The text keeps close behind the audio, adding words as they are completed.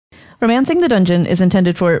Romancing the Dungeon is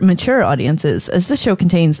intended for mature audiences, as this show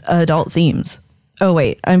contains adult themes. Oh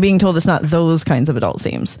wait, I'm being told it's not those kinds of adult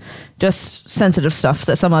themes. Just sensitive stuff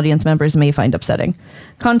that some audience members may find upsetting.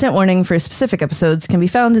 Content warning for specific episodes can be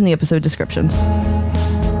found in the episode descriptions.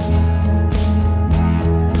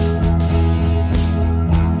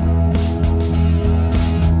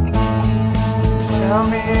 Tell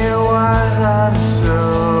me why I'm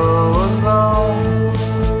so alone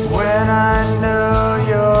when I know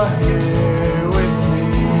you're here with me.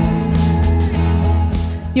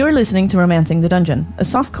 You're listening to Romancing the Dungeon, a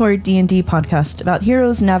softcore D&D podcast about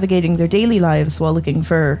heroes navigating their daily lives while looking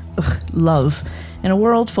for love in a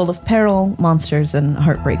world full of peril, monsters, and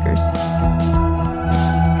heartbreakers.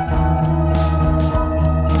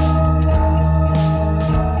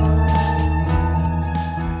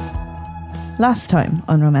 Last time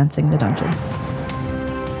on Romancing the Dungeon.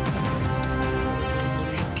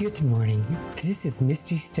 Good morning. This is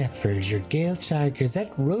Misty Stepford, your Galeshire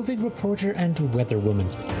Gazette roving reporter and weatherwoman.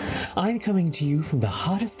 I'm coming to you from the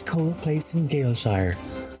hottest cold place in Galeshire,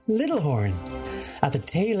 Littlehorn, at the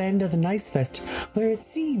tail end of the Nice Fest, where it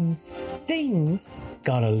seems things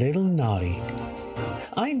got a little naughty.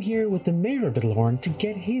 I'm here with the mayor of Littlehorn to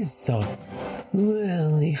get his thoughts.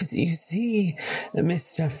 Well, you see,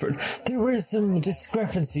 Miss Stepford, there were some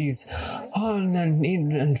discrepancies on and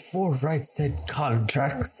in and forthright said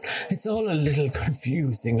contracts. It's all a little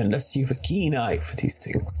confusing unless you've a keen eye for these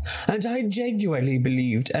things. And I genuinely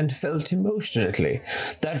believed and felt emotionally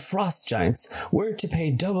that Frost Giants were to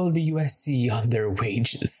pay double the USC on their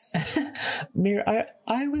wages. Mayor,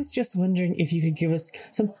 I was just wondering if you could give us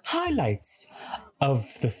some highlights of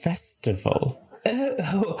the festival.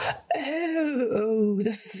 Oh,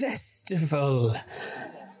 the festival.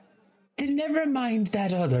 Then never mind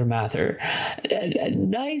that other matter.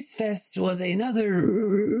 Nice Fest was another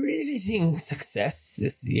riveting success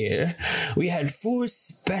this year. We had 4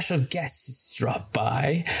 special guests drop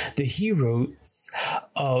by, the heroes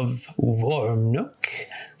of Wormnook,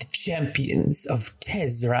 the champions of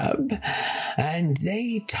Tezrab, and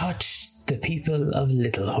they touched the people of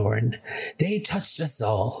Littlehorn. They touched us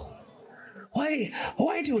all. Why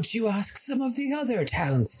don't you ask some of the other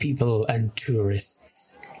townspeople and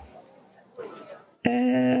tourists?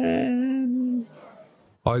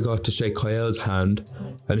 I got to shake Kyl's hand,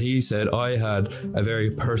 and he said I had a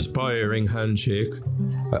very perspiring handshake.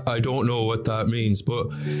 I don't know what that means,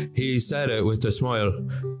 but he said it with a smile.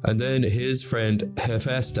 And then his friend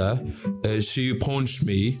Hephaestus, she punched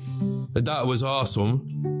me. That was awesome.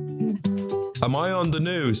 Am I on the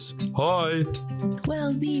news? Hi.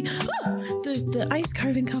 Well, the ice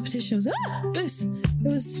carving competition was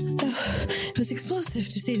it was explosive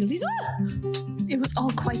to say the least. It was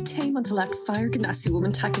all quite tame until that fire ganassi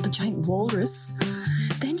woman tackled the giant walrus.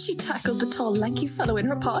 Then she tackled the tall, lanky fellow in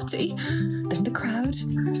her party. Then the crowd.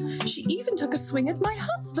 She even took a swing at my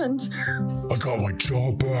husband. I got my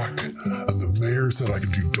job back, and the mayor said I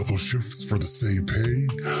could do double shifts for the same pay.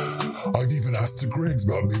 I've even asked the Gregs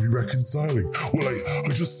about maybe reconciling. Well, I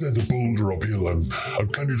just sent a boulder uphill, and I'm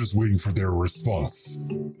kind of just waiting for their response.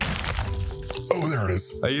 Oh, there it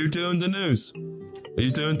is. Are you doing the news? Are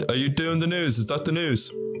you doing the news? Is that the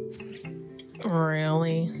news?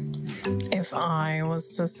 Really? If I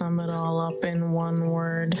was to sum it all up in one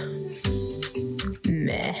word,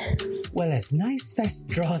 meh. Well, as Nice Fest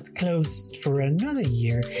draws close for another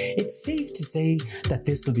year, it's safe to say that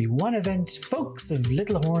this will be one event folks of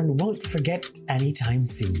Littlehorn won't forget anytime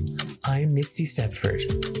soon. I'm Misty Stepford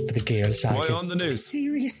for the Galeshire. Am I on the news?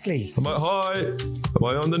 Seriously. Am I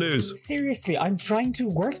on the news? Seriously, I'm trying to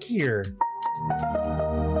work here.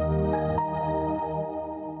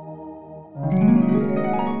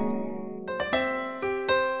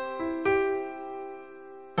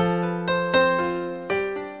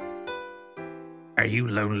 Are you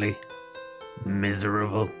lonely,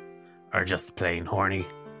 miserable, or just plain horny?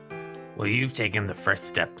 Well, you've taken the first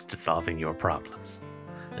steps to solving your problems,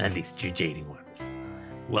 at least your jading ones.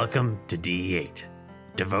 Welcome to DE8,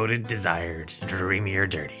 devoted, desired, dreamy or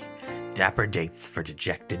dirty, dapper dates for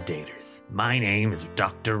dejected daters. My name is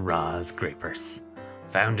Dr. Roz Greypurse,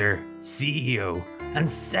 founder, CEO, and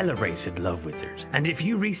celebrated love wizard. And if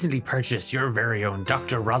you recently purchased your very own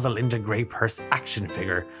Dr. Rosalinda Greypurse action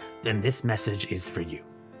figure, then this message is for you.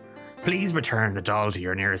 Please return the doll to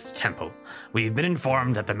your nearest temple. We've been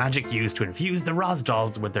informed that the magic used to infuse the Roz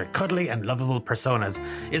dolls with their cuddly and lovable personas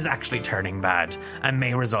is actually turning bad and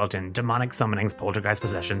may result in demonic summonings, poltergeist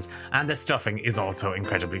possessions, and the stuffing is also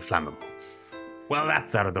incredibly flammable. Well,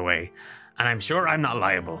 that's out of the way, and I'm sure I'm not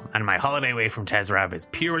liable, and my holiday away from Tezrab is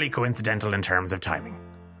purely coincidental in terms of timing.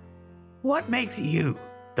 What makes you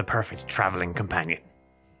the perfect traveling companion?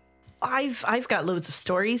 I've got loads of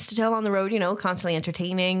stories to tell on the road, constantly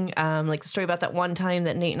entertaining. Like the story about that one time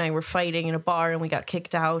that Nate and I were fighting in a bar and we got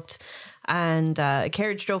kicked out. And a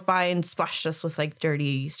carriage drove by and splashed us with like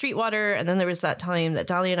dirty street water. And then there was that time that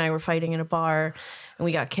Dahlia and I were fighting in a bar and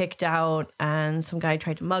we got kicked out and some guy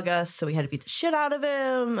tried to mug us. So we had to beat the shit out of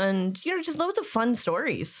him. And, just loads of fun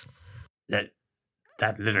stories. That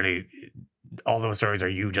literally, all those stories are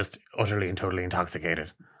you just utterly and totally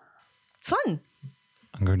intoxicated. Fun.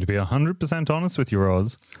 I'm going to be 100% honest with you,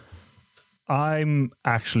 Rose. I'm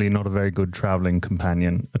actually not a very good traveling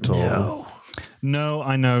companion at all. No,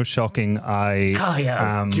 I know, shocking.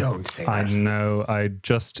 Kyle, don't say that. I know. I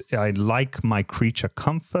like my creature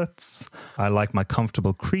comforts. I like my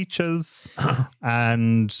comfortable creatures.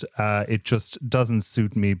 And it just doesn't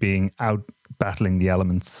suit me being out battling the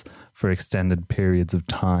elements for extended periods of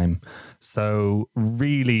time. So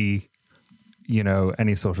really,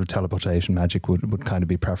 any sort of teleportation magic would kind of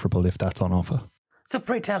be preferable if that's on offer. So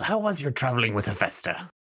pray tell, how was your travelling with Hephaestus?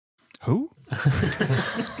 Who?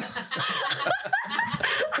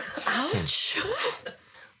 Ouch.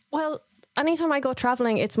 Well, anytime I go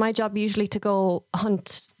traveling, it's my job usually to go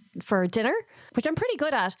hunt for dinner, which I'm pretty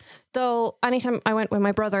good at. Though anytime I went with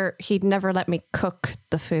my brother, he'd never let me cook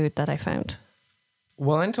the food that I found.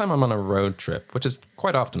 Well, anytime I'm on a road trip, which is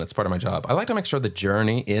quite often, it's part of my job, I like to make sure the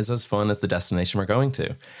journey is as fun as the destination we're going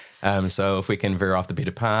to. So if we can veer off the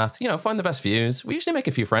beaten path, find the best views. We usually make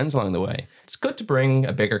a few friends along the way. It's good to bring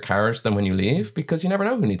a bigger carriage than when you leave because you never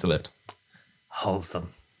know who needs a lift. Wholesome.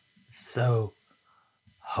 So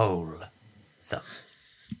wholesome.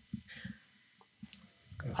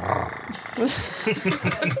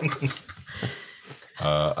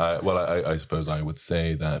 I suppose I would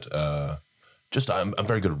say that I'm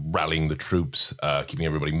very good at rallying the troops, keeping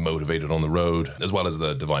everybody motivated on the road, as well as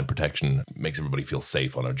the divine protection makes everybody feel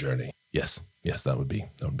safe on our journey. Yes, that would be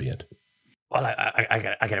it. Well,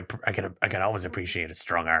 I can always appreciate a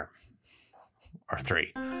strong arm or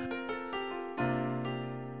three.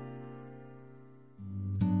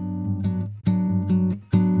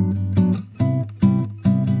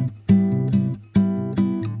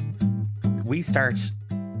 We start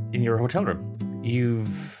in your hotel room.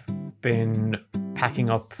 You've been packing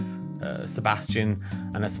up Sebastian,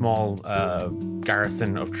 and a small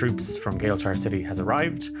garrison of troops from Galeshire City has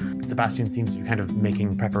arrived. Sebastian seems to be kind of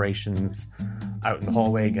making preparations out in the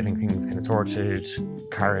hallway, getting things kind of sorted,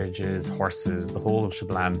 carriages, horses, the whole of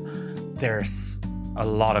Shablam. There's a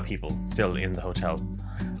lot of people still in the hotel.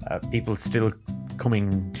 People still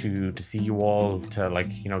coming to see you all,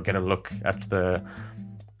 to get a look at the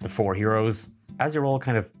four heroes. As you're all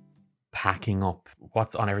kind of packing up,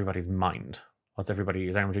 what's on everybody's mind? Is everyone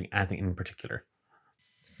doing anything in particular?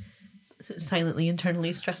 Silently,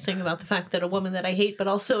 internally stressing about the fact that a woman that I hate but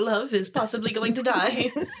also love is possibly going to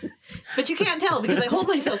die. But you can't tell because I hold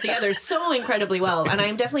myself together so incredibly well, and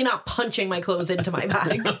I'm definitely not punching my clothes into my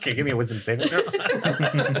bag. Okay, give me a wisdom saving throw.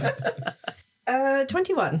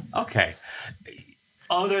 21. Okay.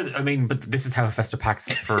 But this is how Hephaestus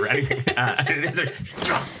packs for anything.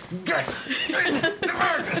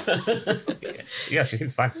 Yeah, she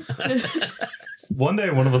seems fine. One day,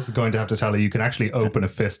 one of us is going to have to tell her you can actually open a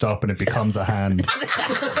fist up and it becomes a hand.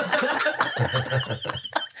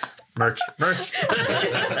 Merch.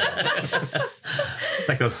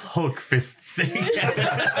 Like those Hulk fists.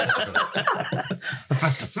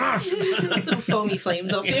 Hephaestus smash! Little foamy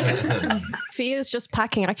flames off you. Fia's just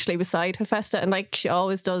packing actually beside Hephaestus, and like she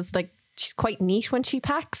always does, like she's quite neat when she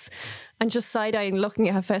packs, and just side-eyeing looking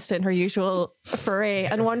at Hephaestus in her usual foray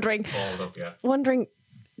and wondering,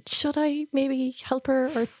 should I maybe help her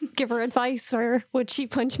or give her advice, or would she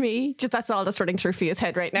punch me? Just that's all that's running through Fia's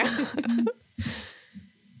head right now.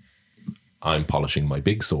 I'm polishing my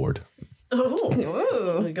big sword. Oh,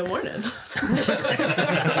 good morning.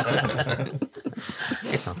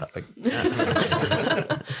 It's not that big.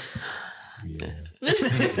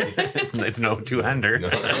 It's no two-hander.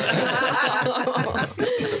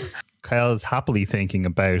 Kyle is happily thinking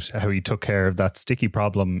about how he took care of that sticky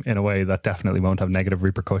problem in a way that definitely won't have negative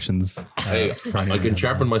repercussions. Hey, I can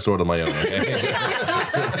sharpen my sword on my own. Okay?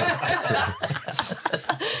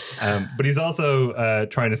 But he's also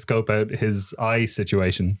trying to scope out his eye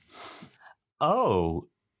situation. Oh,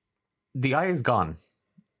 the eye is gone.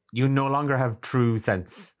 You no longer have true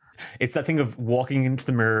sense. It's that thing of walking into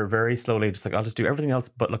the mirror very slowly, just like, I'll just do everything else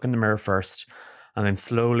but look in the mirror first, and then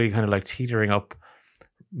slowly kind of like teetering up,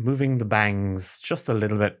 moving the bangs just a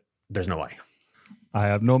little bit. There's no eye. I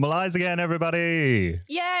have normal eyes again, everybody.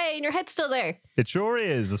 Yay, and your head's still there. It sure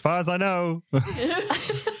is, as far as I know.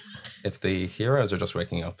 If the heroes are just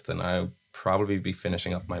waking up, then I'll probably be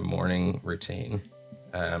finishing up my morning routine.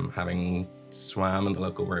 having swam in the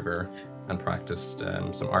local river and practiced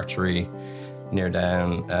some archery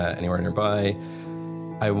anywhere nearby.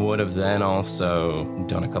 I would have then also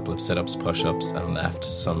done a couple of sit-ups, push-ups, and left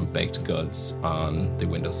some baked goods on the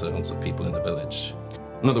windowsills of people in the village.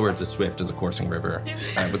 In other words, as swift as a coursing river,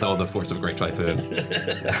 with all the force of a great typhoon.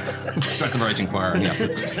 Strength of a raging fire, and yes,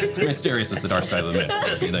 mysterious as the dark side of the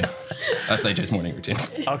moon. That's AJ's morning routine.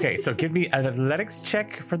 Okay, so give me an athletics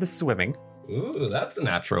check for the swimming. Ooh, that's a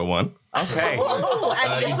natural one. Okay.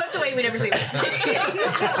 And it swept away, we never see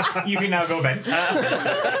it. You can now go, Ben.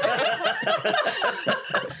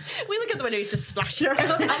 We look at the window, he's just splashing around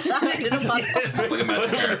outside in a puddle. Like a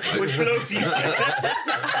magic carrot. With floaties.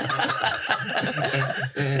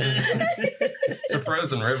 It's a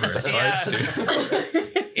frozen river. It's hard to.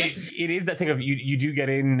 It is that thing of you do get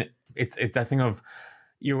in. It's that thing of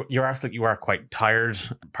you're actually you are quite tired.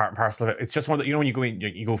 Parcel of it. It's just one that when you go in,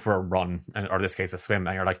 you go for a run, or in this case a swim,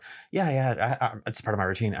 and you're like, it's part of my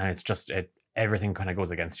routine, and it's just everything kind of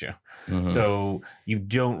goes against you. Mm-hmm. So you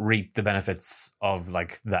don't reap the benefits of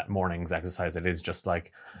like that morning's exercise. It is just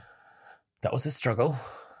like, that was a struggle.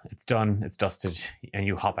 It's done. It's dusted, and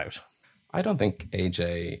you hop out. I don't think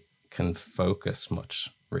AJ can focus much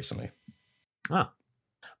recently.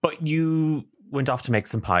 But you went off to make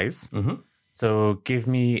some pies. Mm-hmm. So give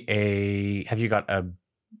me have you got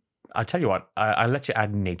I'll tell you what, I'll let you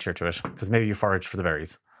add nature to it, because maybe you forage for the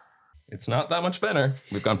berries. It's not that much better.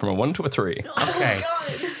 We've gone from a 1 to a 3. Okay.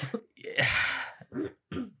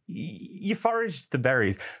 You foraged the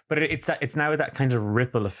berries, but it's now that kind of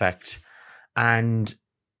ripple effect, and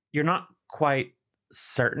you're not quite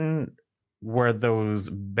certain were those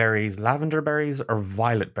berries lavender berries or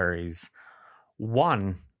violet berries.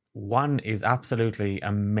 One is absolutely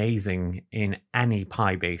amazing in any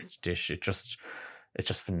pie-based dish. It's just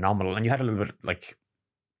phenomenal. And you had a little bit like,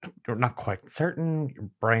 you're not quite certain. Your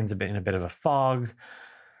brain's in a bit of a fog.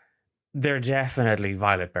 They're definitely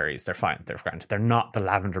violet berries. They're fine. They're grand. They're not the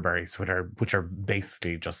lavender berries, which are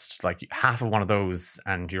basically just like half of one of those,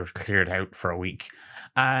 and you're cleared out for a week.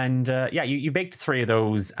 And you baked 3 of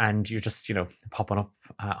those, and you're just popping up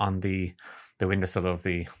on the windowsill of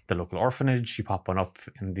the local orphanage. You pop one up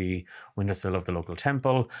in the windowsill of the local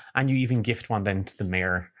temple, and you even gift one then to the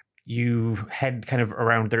mayor. You head kind of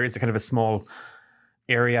around. There is a kind of a small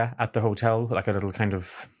area at the hotel, like a little kind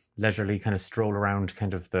of leisurely kind of stroll around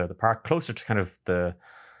kind of the park, closer to kind of the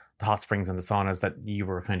hot springs and the saunas that you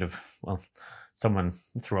were kind of, someone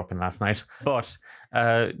threw up in last night. But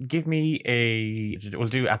give me we'll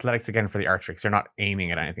do athletics again for the archery, because you're not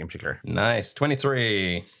aiming at anything in particular. Nice.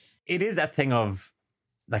 23. It is that thing of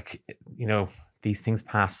like, these things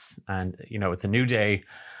pass, and it's a new day,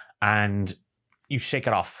 and you shake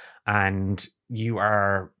it off, and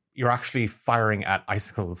you're actually firing at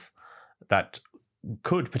icicles that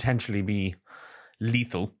could potentially be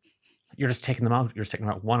lethal. You're just taking them out. You're just taking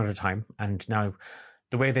them out one at a time. And now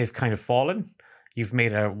the way they've kind of fallen, you've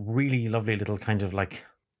made a really lovely little kind of like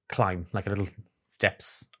climb, like a little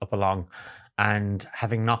steps up along. And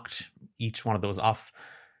having knocked each one of those off,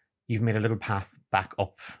 you've made a little path back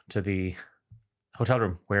up to the hotel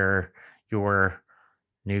room where your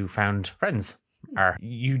newfound friends are.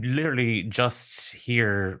 You literally just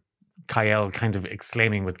hear Kyle kind of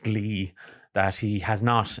exclaiming with glee that he has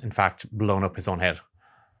not, in fact, blown up his own head.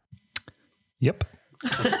 Yep.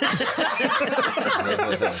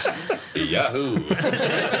 Yahoo!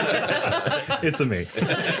 It's a me.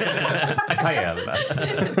 Kyle.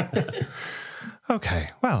 Okay,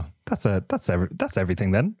 well, that's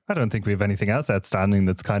everything then. I don't think we have anything else outstanding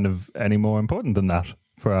that's kind of any more important than that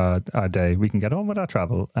for our day. We can get on with our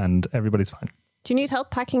travel, and everybody's fine. Do you need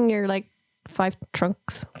help packing your 5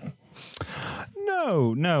 trunks?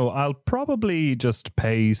 No, I'll probably just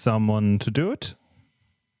pay someone to do it.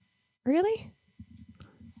 Really?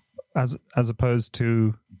 As opposed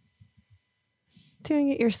to doing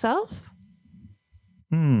it yourself?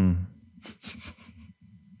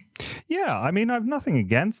 Yeah, I mean, I've nothing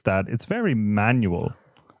against that. It's very manual.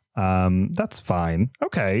 That's fine.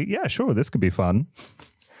 Okay, yeah, sure, this could be fun.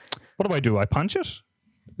 What do? I punch it?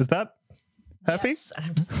 Is that Effie? Yes, and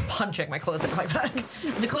I'm just punching my clothes in my bag.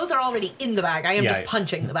 The clothes are already in the bag. I am just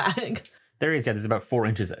punching the bag. There's about 4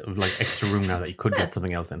 inches of extra room now that you could get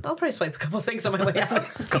something else in. I'll probably swipe a couple of things on my way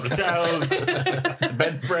out. A couple of towels,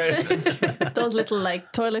 bedspread. Those little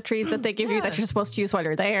toiletries that they give you that you're supposed to use while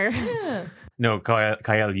you're there. Yeah. No,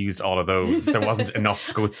 Kyle used all of those. There wasn't enough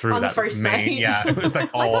to go through On the that first main. night. Yeah, it was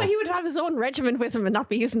like I all. thought he would have his own regiment with him and not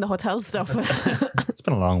be using the hotel stuff. It's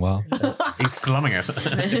been a long while. He's slumming it.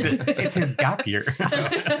 It's his gap year.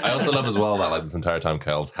 I also love as well that like this entire time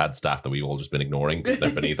Kyle's had staff that we've all just been ignoring because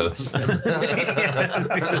they're beneath us.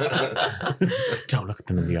 Don't look at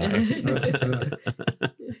them in the eye.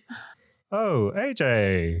 Oh,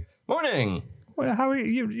 AJ. Morning. Well, how are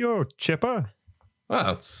you? You're chipper.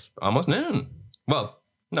 Well, it's almost noon. Well,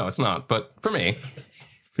 no, it's not, but for me.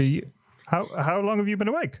 For you, how long have you been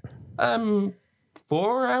awake? 4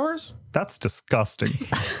 hours. That's disgusting.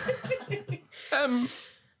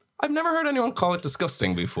 I've never heard anyone call it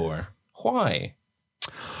disgusting before. Why?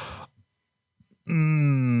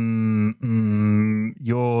 You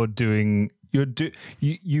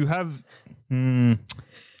have. Do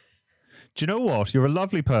you know what? You're a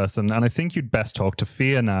lovely person, and I think you'd best talk to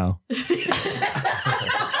Fia now.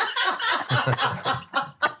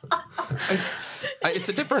 It's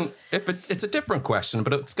a different question,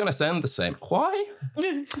 but it's going to sound the same. Why?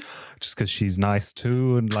 Just because she's nice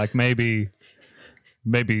too, and like maybe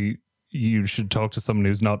you should talk to someone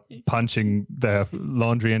who's not punching their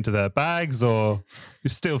laundry into their bags, or you're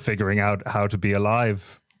still figuring out how to be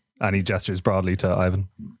alive. And he gestures broadly to Ivan.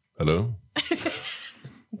 Hello.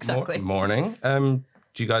 Exactly. Morning. Do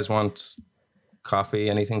you guys want coffee?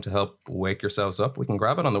 Anything to help wake yourselves up? We can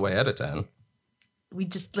grab it on the way out of town. Can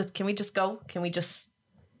we just go? Can we just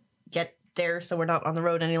get there so we're not on the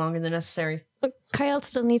road any longer than necessary? But Kyle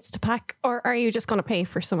still needs to pack, or are you just going to pay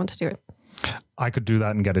for someone to do it? I could do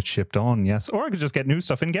that and get it shipped on, yes. Or I could just get new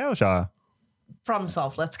stuff in Galeshire. Problem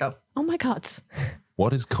solved. Let's go. Oh my God.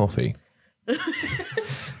 What is coffee?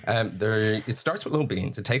 It starts with little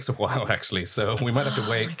beans. It takes a while, actually, so we might have to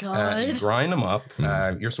wait. Grind them up.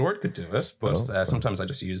 Your sword could do it, but sometimes I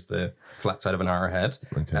just use the flat side of an arrowhead.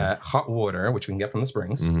 Okay. Hot water, which we can get from the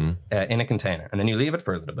springs, in a container, and then you leave it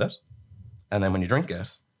for a little bit, and then when you drink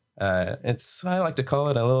it, I like to call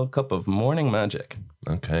it a little cup of morning magic.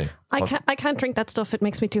 Okay. I can't drink that stuff. It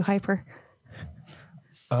makes me too hyper.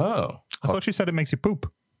 Oh, I thought you said it makes you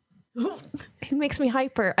poop. It makes me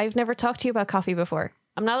hyper. I've never talked to you about coffee before.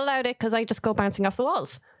 I'm not allowed it because I just go bouncing off the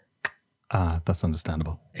walls. That's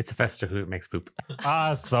understandable. It's a fester who makes poop.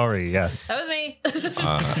 Sorry, yes. That was me.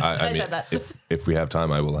 I mean, said that. if we have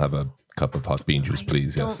time, I will have a cup of hot bean juice,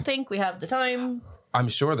 please. Don't Yes. think we have the time. I'm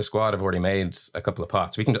sure the squad have already made a couple of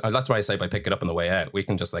pots. We can. That's why I say by pick it up on the way out. We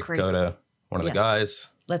can just Great. go to one of the guys.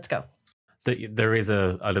 Let's go. There is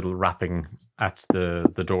a little rapping at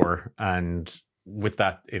the door, and with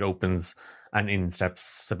that, it opens, and in steps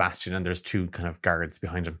Sebastian, and there's two kind of guards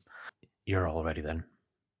behind him. You're all ready then?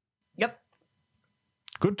 Yep.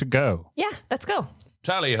 Good to go. Yeah, let's go.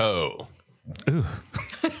 Tally ho.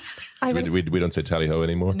 Ivan. We don't say tally ho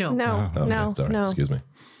anymore? No. Oh, No. okay, sorry. No. Excuse me.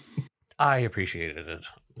 I appreciated it.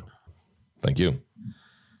 Thank you.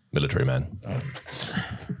 Military man.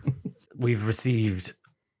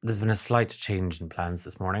 There's been a slight change in plans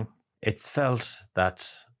this morning. It's felt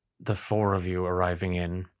that the four of you arriving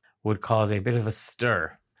in would cause a bit of a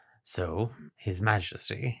stir. So, His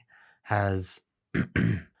Majesty has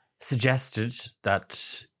suggested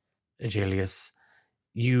that, Aegelius,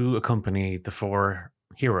 you accompany the four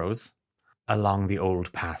heroes along the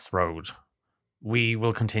Old Pass Road. We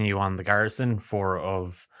will continue on the garrison. Four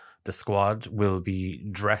of the squad will be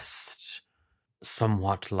dressed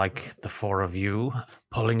somewhat like the four of you,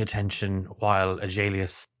 pulling attention while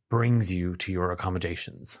Aegelius brings you to your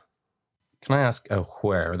accommodations. Can I ask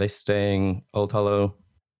where? Are they staying Old Hollow?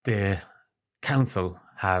 The council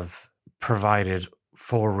have provided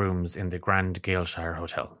 4 rooms in the Grand Galeshire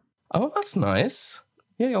Hotel. Oh, that's nice.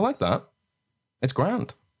 Yeah, you'll like that. It's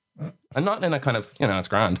grand. And not in a kind of, it's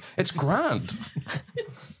grand. It's grand.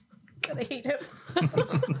 Gonna hate him.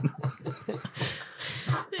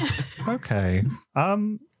 Okay.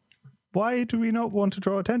 Why do we not want to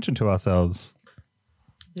draw attention to ourselves?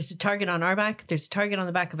 There's a target on our back. There's a target on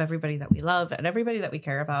the back of everybody that we love and everybody that we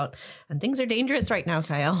care about. And things are dangerous right now,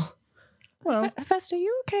 Kyle. Well, Festa,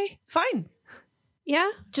 you okay? Fine. Yeah?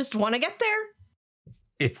 Just want to get there.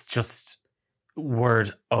 It's just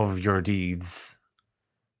word of your deeds,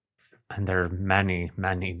 and there are many,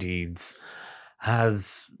 many deeds,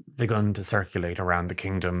 has begun to circulate around the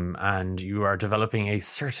kingdom, and you are developing a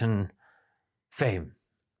certain fame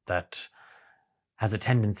that has a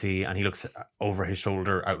tendency, and he looks over his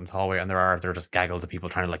shoulder out in the hallway, and there are just gaggles of people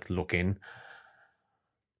trying to look in,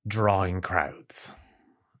 drawing crowds.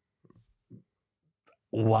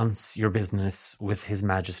 Once your business with His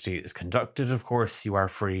Majesty is conducted, of course, you are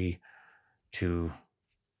free to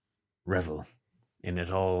revel in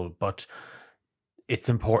it all, but it's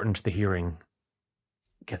important the hearing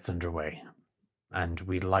gets underway. And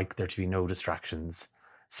we'd like there to be no distractions.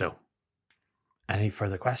 So, any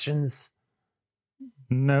further questions?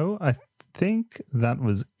 No, I think that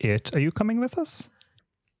was it. Are you coming with us?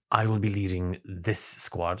 I will be leading this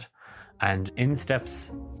squad. And in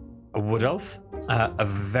steps a wood elf, a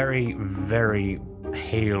very, very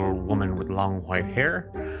pale woman with long white hair,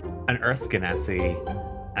 an earth ganassi,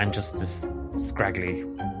 and just this scraggly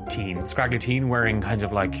teen wearing kind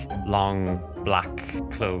of like long black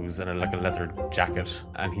clothes and like a leather jacket,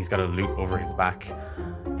 and he's got a lute over his back.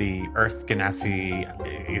 The earth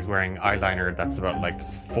ganassi is wearing eyeliner that's about like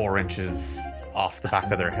 4 inches off the back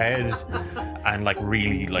of their head, and like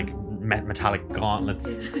really like metallic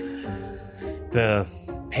gauntlets. The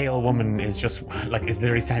pale woman is just like is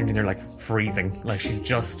literally standing there like freezing, like she's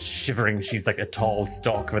just shivering. She's like a tall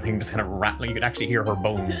stalk of a thing just kind of rattling. You can actually hear her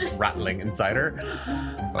bones rattling inside her.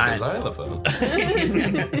 Like a xylophone.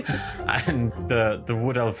 And the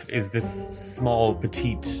wood elf is this small,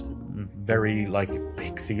 petite, very like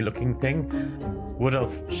pixie looking thing. Wood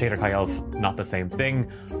elf, Shader High Elf, not the same thing,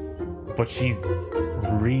 but she's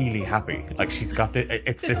really happy. Like she's got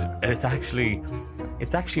it's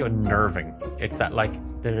actually unnerving. It's that like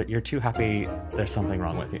you're too happy, there's something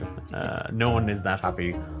wrong with you. No one is that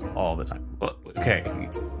happy all the time. Okay.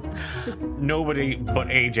 Nobody but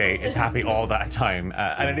AJ is happy all that time.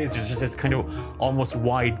 And it is just this kind of almost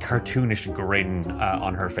wide cartoonish grin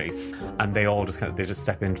on her face. And they all just they just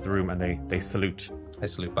step into the room and they salute. I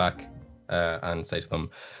salute back and say to them,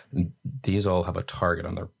 these all have a target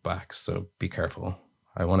on their backs, so be careful.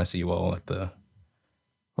 I want to see you all at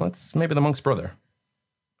it's maybe the Monk's Brother.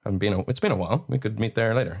 It's been a while. We could meet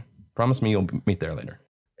there later. Promise me you'll meet there later.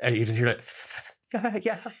 And you just hear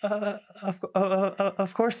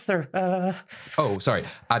of course, sir. Oh, sorry.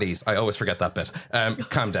 At ease. I always forget that bit.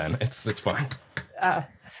 Calm down. It's fine.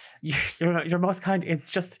 You're most kind. It's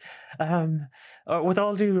just, with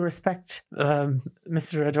all due respect,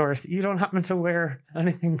 Mr. Adoris, you don't happen to wear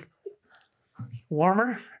anything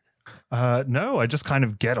warmer? No, I just kind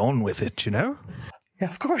of get on with it, you know? Yeah,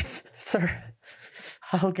 of course, sir.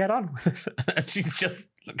 I'll get on with it. And she's just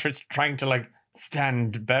trying to like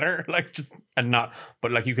stand better, like just and not,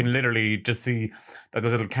 but like you can literally just see that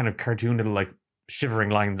those little kind of cartoon little like shivering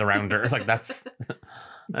lines around her. Like that's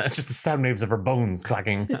it's just the sound waves of her bones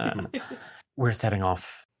clacking. We're setting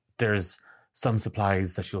off. There's some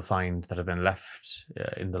supplies that you'll find that have been left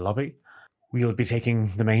in the lobby. We'll be taking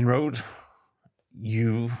the main road.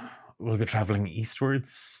 You will be traveling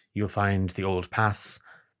eastwards. You'll find the old pass.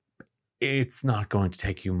 It's not going to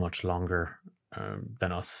take you much longer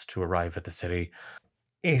than us to arrive at the city.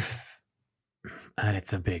 If, and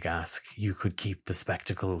it's a big ask, you could keep the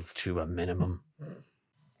spectacles to a minimum.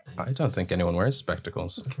 I don't think anyone wears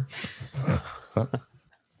spectacles.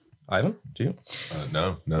 Ivan, do you?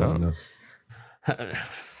 No.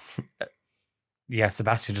 Yeah,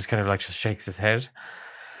 Sebastian just kind of like just shakes his head,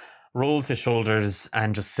 rolls his shoulders,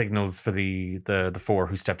 and just signals for the 4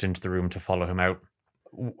 who stepped into the room to follow him out.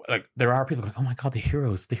 Like there are people going, oh my god, the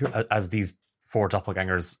heroes, as these 4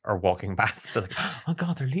 doppelgangers are walking past. Like, oh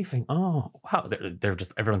god, they're leaving. Oh wow, they're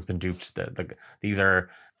just everyone's been duped. These are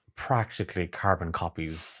practically carbon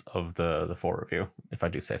copies of the 4 of you, if I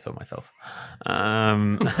do say so myself.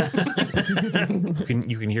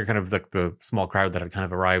 You can hear kind of the small crowd that had kind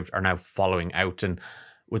of arrived are now following out, and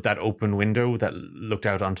with that open window that looked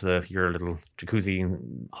out onto your little jacuzzi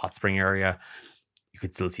and hot spring area, you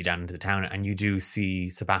could still see down into the town, and you do see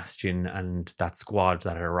Sebastian and that squad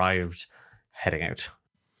that had arrived heading out.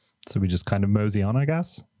 So we just kind of mosey on, I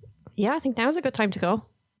guess? Yeah, I think now's a good time to go.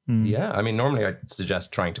 Yeah, I mean, normally I'd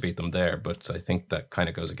suggest trying to beat them there, but I think that kind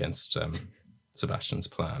of goes against Sebastian's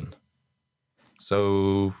plan.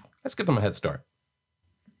 So let's give them a head start.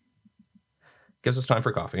 Gives us time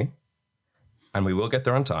for coffee, and we will get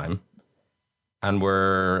there on time. And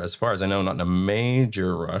we're, as far as I know, not in a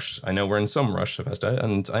major rush. I know we're in some rush, Hephaestus,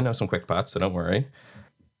 and I know some quick paths, so don't worry.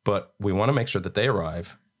 But we want to make sure that they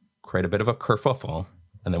arrive, create a bit of a kerfuffle,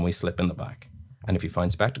 and then we slip in the back. And if you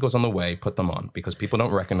find spectacles on the way, put them on, because people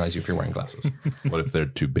don't recognize you if you're wearing glasses. What if they're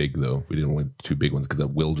too big, though? We didn't want too big ones because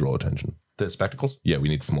that will draw attention. The spectacles? Yeah, we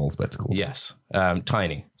need small spectacles. Yes.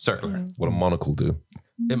 Tiny, circular. What a monocle do?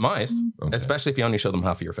 It might, especially if you only show them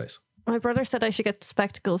half of your face. My brother said I should get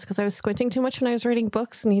spectacles because I was squinting too much when I was reading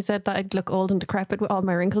books, and he said that I'd look old and decrepit with all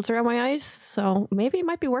my wrinkles around my eyes. So maybe it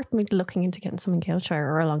might be worth me looking into getting some in Galeshire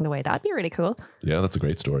or along the way. That'd be really cool. Yeah, that's a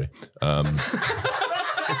great story.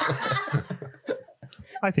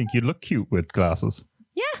 I think you'd look cute with glasses.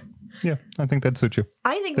 Yeah. Yeah, I think that'd suit you.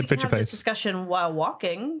 I think That'd we fit can your have this face. discussion while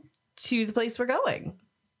walking to the place we're going.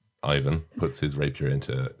 Ivan puts his rapier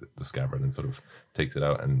into the scabbard and sort of takes it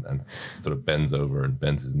out and sort of bends over and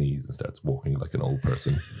bends his knees and starts walking like an old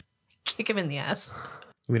person. Kick him in the ass.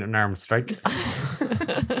 You mean an arm strike?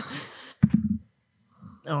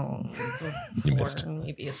 Oh, it's a You 4, missed.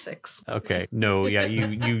 maybe a 6. Okay. No, yeah,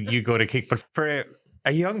 you go to kick, but for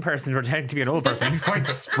a young person pretending to be an old person, he's quite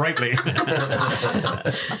sprightly.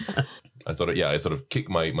 I sort of kick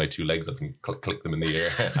my 2 legs up and click them in the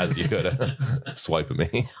air as you go to swipe at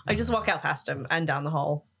me. I just walk out past him and down the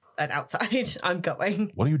hall and outside. I'm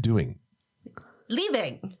going. What are you doing?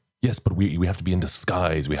 Leaving. Yes, but we have to be in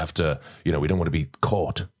disguise. We have to, we don't want to be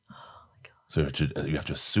caught. So you have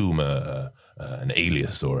to assume an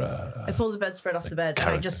alias or a... I pull the bedspread off the bed and I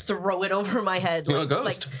character. just throw it over my head. You're a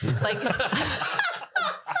ghost. Like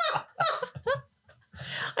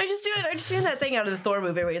I just do that thing out of the Thor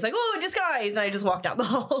movie where he's like, oh, disguise. And I just walk down the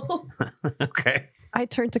hall. Okay. I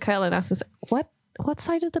turned to Kyle and asked him, what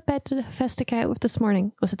side of the bed did Hephaestus get out of this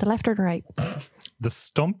morning? Was it the left or the right? The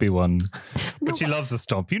stumpy one. But she loves a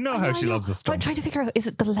stump. You know how she loves a I'm stump. trying to figure out, is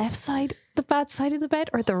it the left side, the bad side of the bed,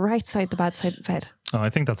 or the right side, the bad side of the bed? Oh, I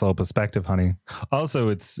think that's all perspective, honey. Also,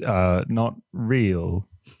 it's not real.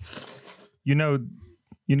 You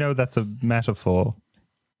know that's a metaphor.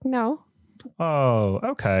 No. Oh,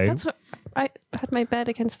 okay. That's what I had my bed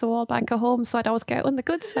against the wall back at home, so I'd always get on the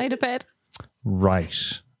good side of bed.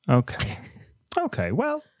 Right. Okay. Okay.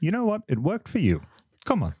 Well, you know what? It worked for you.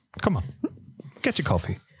 Come on. Get your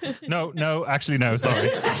coffee. No, actually, no, sorry.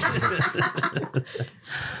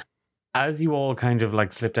 As you all kind of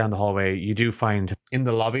like slip down the hallway, you do find in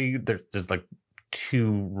the lobby there's like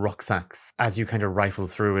 2 rucksacks. As you kind of rifle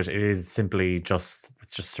through it, it is simply just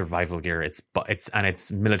survival gear. It's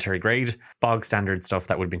military grade, bog standard stuff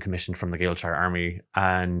that would have been commissioned from the Galeshire Army,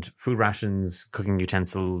 and food rations, cooking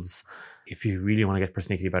utensils. If you really want to get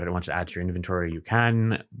persnickety about it and want to add to your inventory, you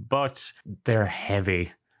can, but they're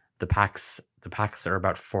heavy. The packs are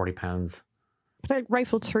about 40 pounds. But I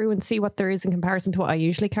rifle through and see what there is in comparison to what I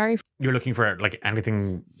usually carry. You're looking for like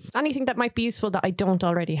anything Anything that might be useful that I don't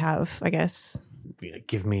already have, I guess.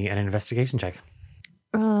 Give me an investigation check.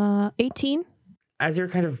 18. As you're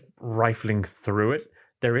kind of rifling through it,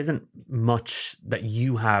 there isn't much that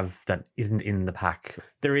you have that isn't in the pack.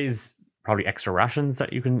 There is probably extra rations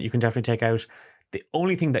that you can definitely take out. The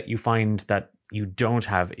only thing that you find that you don't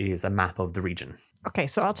have is a map of the region. Okay,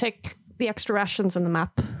 so I'll take the extra rations and the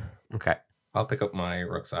map. Okay. I'll pick up my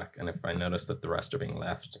rucksack, and if I notice that the rest are being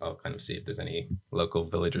left, I'll kind of see if there's any local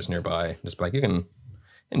villagers nearby. Just be like, you can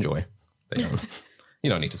enjoy. You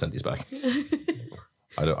don't need to send these back.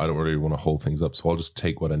 I don't really want to hold things up, so I'll just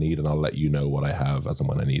take what I need and I'll let you know what I have as and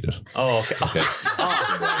when I need it. Oh, okay. Because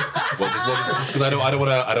I don't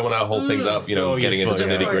want to hold things up, So getting useful,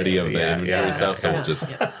 into the nitty gritty of the inventory stuff. So we'll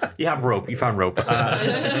just You have rope. You found rope.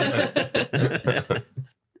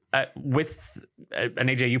 With an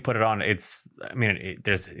AJ, you put it on. It's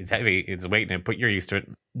heavy. It's weight in it, but you're used to it.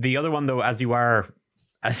 The other one, though, as you are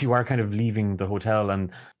kind of leaving the hotel,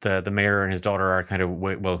 and the mayor and his daughter are kind of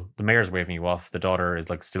the mayor's waving you off. The daughter is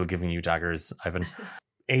like still giving you daggers. Ivan,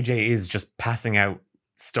 AJ is just passing out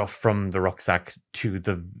stuff from the rucksack to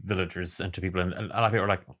the villagers and to people, and a lot of people are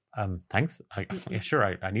like, "Thanks, yeah,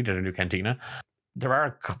 sure. I needed a new cantina." There are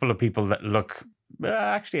a couple of people that look.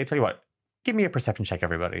 Actually, I tell you what. Give me a perception check,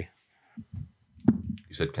 everybody.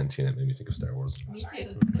 You said cantina, it made me think of Star Wars. Me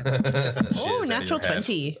too. Oh, natural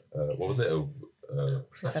 20. What was it?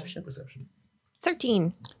 Perception.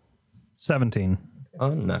 13. 17.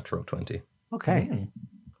 Unnatural 20. Okay.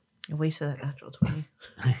 I wasted that natural 20.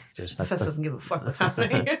 Fess doesn't give a fuck what's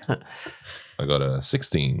happening. I got a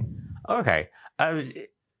 16. Okay.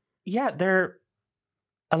 Yeah,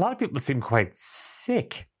 a lot of people seem quite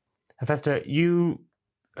sick. Hephaestus,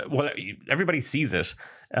 everybody sees it.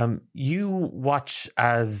 You watch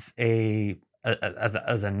as a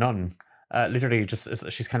nun, literally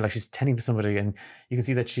she's kind of like she's tending to somebody, and you can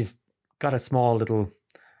see that she's got a small little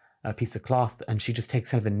piece of cloth, and she just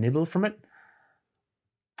takes kind of a nibble from it,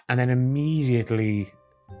 and then immediately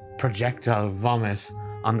projectile vomit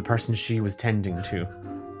on the person she was tending to.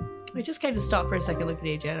 I just kind of stop for a second, look at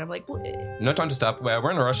AJ, and I'm like, what? No time to stop. We're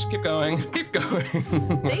in a rush. Keep going. Keep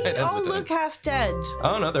going. They all look half dead.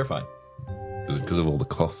 Oh, no, they're fine. Is it because of all the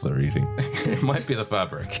cloth they're eating? It might be the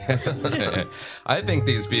fabric. I think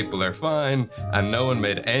these people are fine, and no one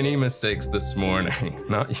made any mistakes this morning.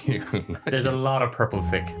 Not you. There's a lot of purple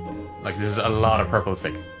sick. There's a lot of purple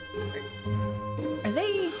sick. Are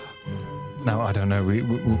they? No, I don't know.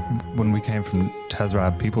 When we came from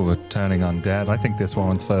Tezrab, people were turning undead. I think this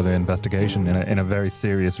warrants further investigation in a very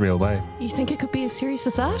serious, real way. You think it could be as serious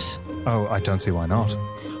as that? Oh, I don't see why not.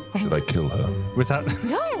 Should I kill her? Without...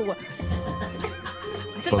 No!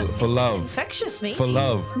 For love. Infectious, mate. For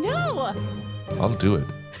love. No, I'll do it.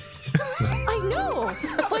 I know,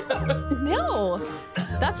 but no,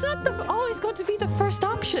 that's not always going to be the first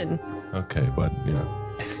option. Okay, but,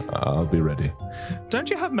 I'll be ready. Don't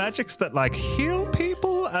you have magics that like heal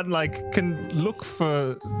people and like can look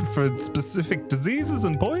for specific diseases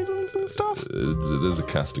and poisons and stuff? There's a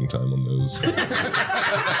casting time on those. We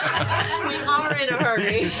are in a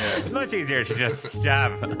hurry. It's much easier to just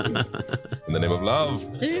stab. In the name of love.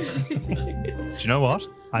 Do you know what?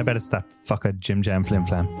 I bet it's that fucker Jim Jam Flim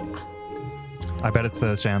Flam. I bet it's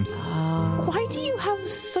those jams. Why do you have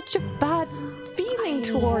such a bad feeling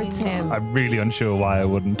towards him? I'm really unsure why I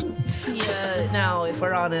wouldn't. Yeah, now, if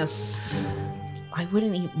we're honest, I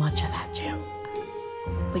wouldn't eat much of that jam.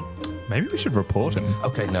 Maybe we should report him.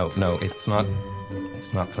 Okay, no, it's not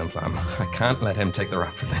Flim Flam. I can't let him take the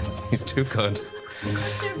rap for this. He's too good.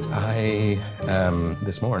 I,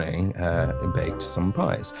 this morning, baked some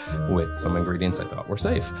pies with some ingredients I thought were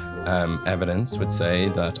safe. Evidence would say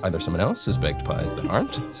that either someone else has baked pies that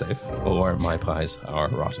aren't safe, or my pies are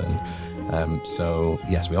rotten. So,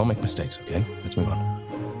 yes, we all make mistakes, okay? Let's move on.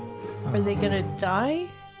 Are they gonna die?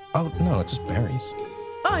 Oh, no, it's just berries.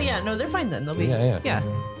 Oh, yeah, no, they're fine then. They'll be. Yeah.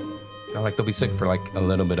 They'll be sick for like a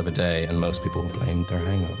little bit of a day, and most people will blame their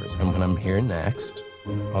hangovers. And when I'm here next,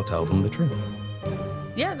 I'll tell them the truth.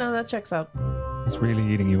 Yeah, no, that checks out. It's really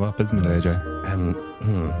eating you up, isn't it, AJ?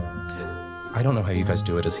 I don't know how you guys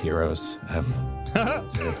do it as heroes.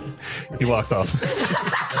 He walks off.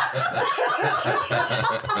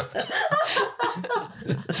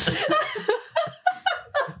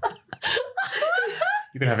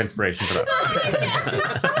 You can have inspiration for that.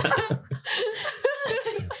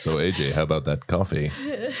 So, AJ, how about that coffee?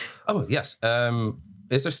 Oh, yes.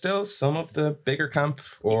 Is there still some of the bigger camp?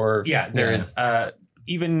 Or Yeah, there is.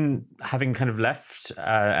 Even having kind of left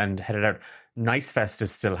and headed out, Nice Fest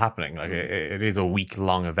is still happening. Like it is a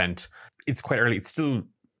week-long event. It's quite early. It's still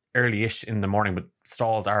early-ish in the morning, but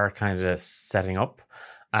stalls are kind of setting up.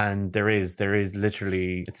 And there is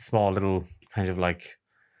literally, it's a small little kind of like,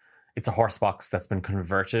 it's a horse box that's been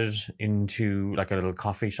converted into like a little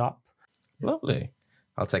coffee shop. Lovely.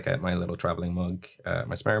 I'll take out my little traveling mug,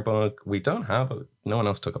 my sparrow mug. We don't have no one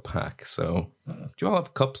else took a pack, so do you all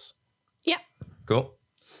have cups? Yeah. Cool.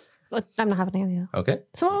 But I'm not having any of that. Okay.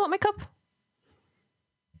 So I want my cup.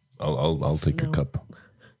 I'll take your cup.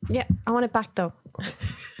 Yeah, I want it back though.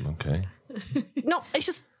 Okay. No, it's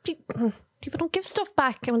just people don't give stuff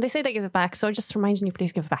back, and when they say they give it back, so I'm just reminding you,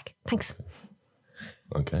 please give it back. Thanks.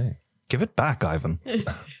 Okay. Give it back, Ivan.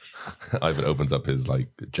 Ivan opens up his like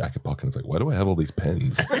jacket pocket and is like, why do I have all these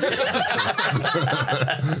pens?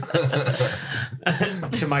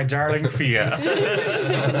 To my darling Fia.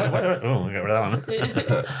 Oh, I got rid of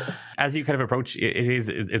that one. As you kind of approach,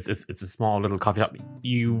 it's a small little coffee shop.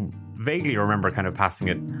 You vaguely remember kind of passing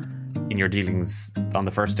it in your dealings on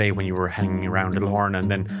the first day when you were hanging around Littlehorn,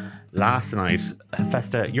 and then last night,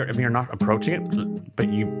 Festa, you're not approaching it, but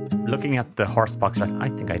you looking at the horse box, you're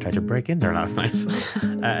like, I think I tried to break in there last night.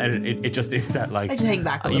 And it just is that like... I just hang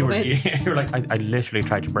back a little bit. You're like, I literally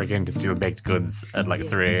tried to break in to steal baked goods at like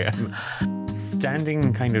 3 a.m.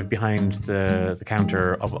 Standing kind of behind the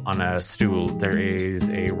counter up on a stool, there is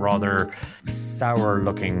a rather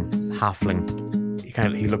sour-looking halfling.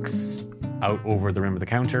 He looks out over the rim of the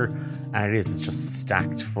counter, and it's just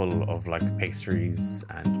stacked full of like pastries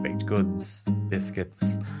and baked goods,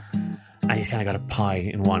 biscuits, and he's kind of got a pie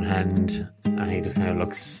in one hand, and he just kind of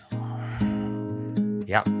looks,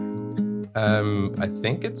 yeah. I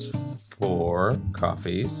think it's 4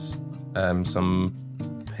 coffees, some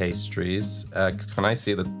pastries. Can I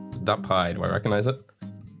see that pie? Do I recognize it?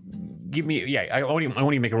 Give me, yeah. I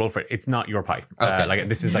only make a roll for it. It's not your pie. Okay.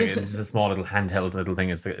 This is a small little handheld little thing.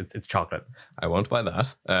 It's chocolate. I won't buy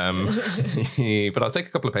that. But I'll take a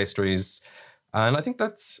couple of pastries, and I think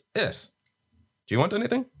that's it. Do you want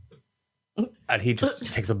anything? And he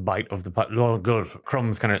just takes a bite of the pie. Oh, good.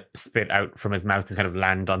 Crumbs kind of spit out from his mouth and kind of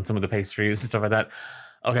land on some of the pastries and stuff like that.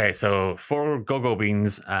 Okay, so 4 go-go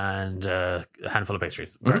beans and a handful of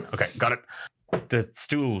pastries. Mm-hmm. Okay, got it. The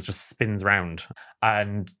stool just spins round,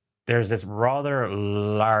 and there's this rather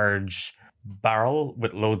large barrel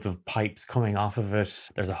with loads of pipes coming off of it.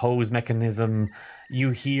 There's a hose mechanism.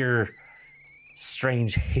 You hear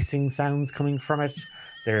strange hissing sounds coming from it.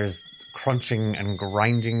 There's crunching and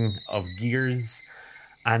grinding of gears.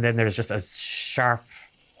 And then there's just a sharp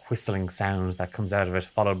whistling sound that comes out of it,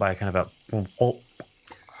 followed by kind of a boom, boom.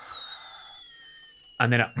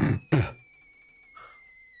 And then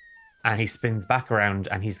and he spins back around,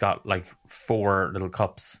 and he's got like 4 little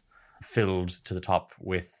cups filled to the top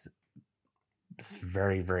with this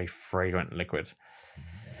very, very fragrant liquid.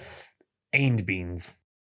 Ained beans.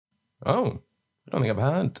 Oh, I don't think I've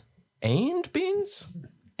had ained beans.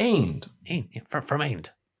 Ained. From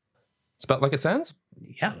Ained. Spelled like it sounds?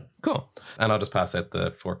 Yeah. Cool. And I'll just pass out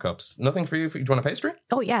the 4 cups. Nothing for you? Do you want a pastry?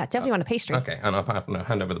 Oh, yeah, definitely want a pastry. Okay, and I'll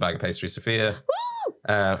hand over the bag of pastry, Sophia.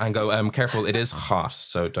 And go, careful, it is hot,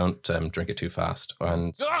 so don't drink it too fast.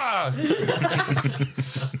 And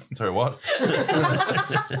sorry, what?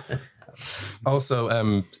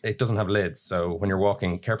 Also, it doesn't have lids, so when you're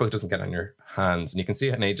walking, careful it doesn't get on your hands. And you can see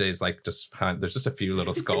it in AJ's like there's just a few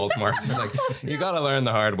little scald marks. He's like, you gotta learn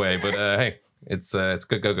the hard way, but hey, it's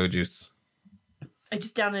good go-go juice. I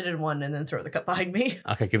just down it in one and then throw the cup behind me.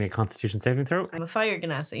 Okay, give me a Constitution saving throw. I'm a fire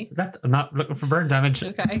ganassi. I'm not looking for burn damage.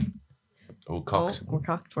 Okay. Oh, cocked. We're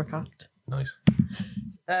cocked. Nice.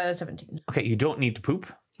 17. Okay, you don't need to poop.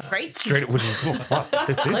 Great. Straight, which is what?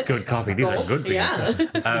 This is good coffee. These are good beans.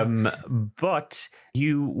 Yeah. But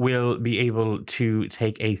you will be able to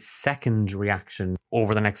take a second reaction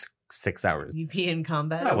over the next 6 hours. You be in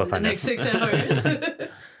combat Well, we'll over the find next out. 6 hours.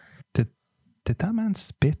 Did that man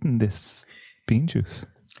spit in this bean juice?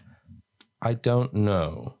 I don't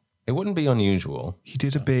know. It wouldn't be unusual. He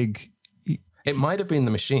did a big... It might have been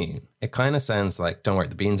the machine. It kind of sounds like, don't worry,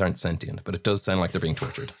 the beans aren't sentient, but it does sound like they're being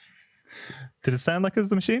tortured. Did it sound like it was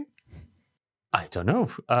the machine? I don't know.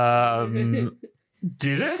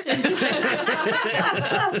 Did it?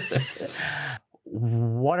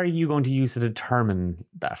 What are you going to use to determine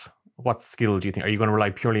that? What skill do you think? Are you going to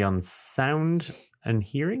rely purely on sound and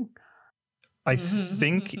hearing? I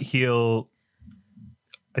think he'll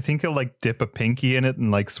like dip a pinky in it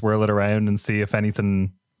and like swirl it around and see if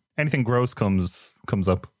anything gross comes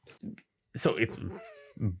up. So it's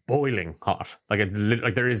boiling hot. Like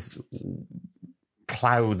there is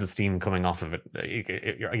clouds of steam coming off of it.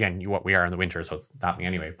 Again, we are in the winter, so it's happening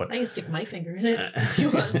anyway. But I can stick my finger in it if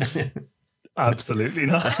you want. Absolutely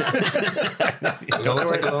not. Don't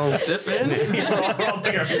take a little dip in.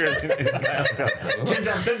 Jim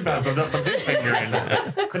Sinbad comes up, puts his finger in.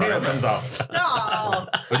 The nail comes off. No.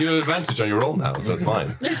 But you have advantage on your roll now, so it's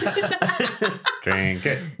fine. Drink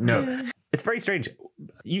it. No. It's very strange.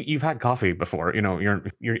 You've had coffee before. You know,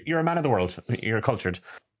 you're a man of the world. You're cultured.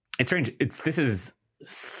 It's strange. This is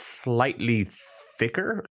slightly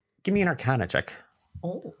thicker. Give me an Arcana check.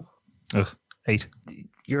 Oh. Ugh, 8.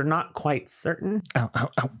 You're not quite certain. Ow, ow,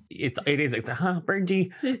 ow. It is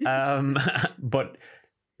Berndy. But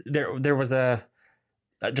there was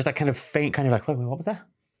just that kind of faint kind of like, wait, what was that?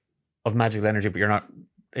 Of magical energy, but you're not.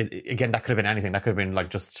 Again, that could have been anything. That could have been like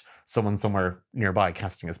just someone somewhere nearby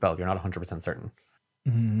casting a spell. You're not 100% certain.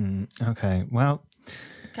 Okay, well.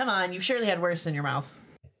 Come on, you've surely had worse in your mouth.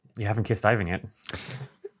 You haven't kissed Ivan yet.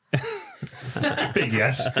 Big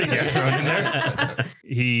yes thrown in there.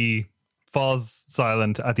 He falls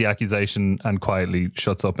silent at the accusation and quietly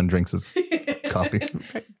shuts up and drinks his coffee.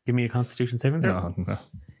 Okay. Give me a Constitution saving throw. No.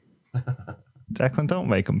 Declan, don't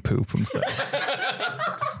make him poop himself.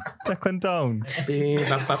 Declan, don't.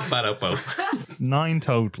 9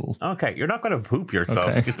 total. Okay, you're not going to poop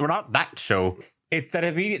yourself. Okay. We're not that show. It's that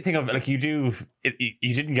immediate thing of like you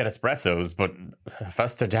didn't get espressos, but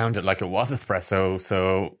Festa downed it like it was espresso.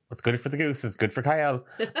 So what's good for the goose is good for Kyle.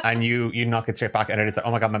 And you knock it straight back, and it is like,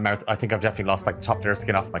 oh my god, my mouth! I think I've definitely lost like the top layer of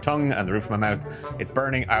skin off my tongue and the roof of my mouth. It's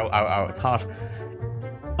burning. Ow, ow, ow! It's hot.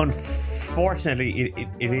 Unfortunately,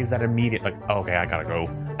 it is that immediate like, oh, okay, I gotta go,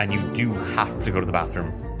 and you do have to go to the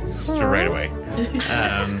bathroom straight away.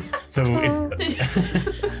 So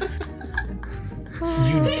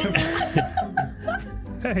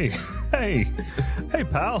Hey,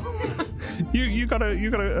 pal! You got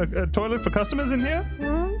a toilet for customers in here?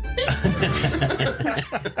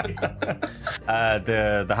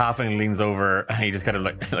 The halfling leans over and he just kind of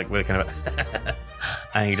like with kind of,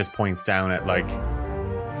 and he just points down at like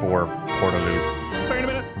 4 portaloos. Wait a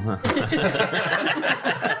minute.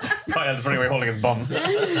 Kyle just running away holding his bum.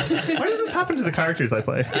 Why does this happen to the characters I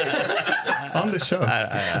play on this show?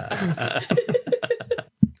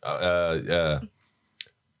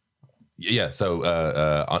 Yeah, so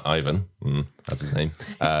Ivan, that's his name.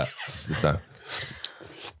 So,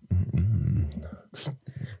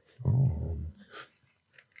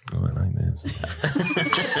 I like this.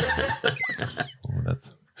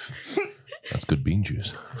 That's good bean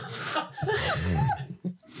juice.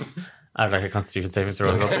 I'd like a Constitution saving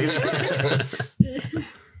throw as well, please.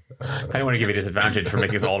 I don't want to give you disadvantage for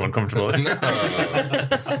making us all uncomfortable.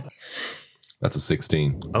 That's a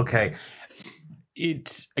 16. Okay.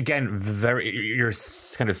 It again you're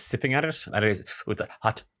kind of sipping at it, and it's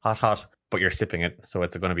hot, but you're sipping it, so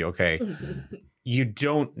it's going to be okay. You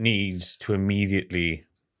don't need to immediately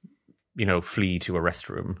flee to a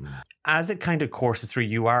restroom. As it kind of courses through,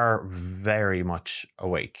 you are very much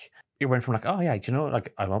awake. You went from like, oh yeah,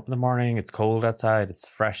 like I'm up in the morning, it's cold outside, it's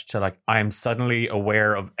fresh, to like, I'm suddenly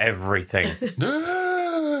aware of everything.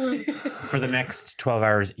 For the next 12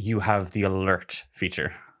 hours, you have the alert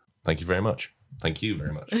feature. Thank you very much. Thank you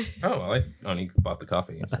very much. Oh, well, I only bought the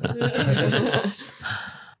coffee. So.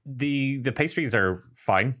 The pastries are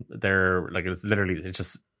fine. They're like, it's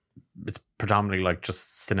predominantly like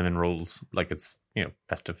just cinnamon rolls. Like it's,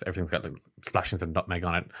 festive. Everything's got like splashings of nutmeg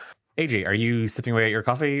on it. AJ, are you sipping away at your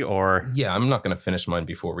coffee or? Yeah, I'm not going to finish mine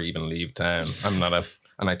before we even leave town. I'm not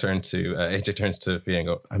and I turn to, AJ turns to Fia and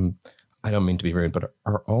go, I don't mean to be rude, but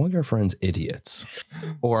are all your friends idiots?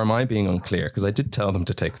 Or am I being unclear? Because I did tell them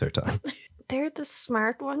to take their time. They're the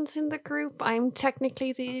smart ones in the group. I'm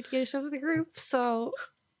technically the idiot of the group, so...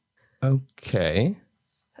 Okay.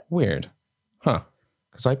 Weird. Huh.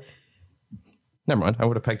 Because never mind, I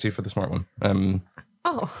would have pegged you for the smart one.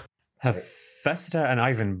 Festa and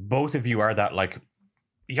Ivan, both of you are that like,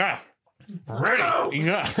 yeah, ready,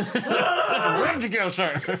 yeah. Let's run to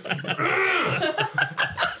Gailshire.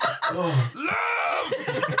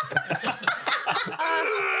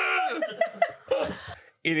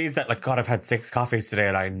 It is that like, God, I've had 6 coffees today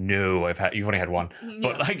and I know you've only had one,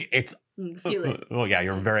 but like it's feel it. Oh yeah,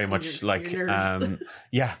 you're very much like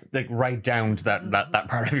yeah, like right down to that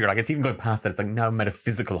part of your, like, it's even going past that. It's like now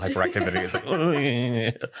metaphysical hyperactivity. It's like,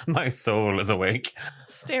 my soul is awake.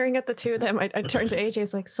 Staring at the two of them, I turned to AJ. I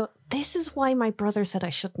was like, so this is why my brother said I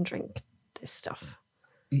shouldn't drink this stuff.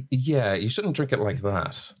 Yeah, you shouldn't drink it like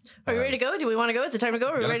that. Are we ready to go? Do we want to go? Is it time to go?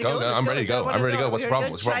 Are we Yeah, ready let's to go. go? I'm ready to go. I'm ready to go. What's the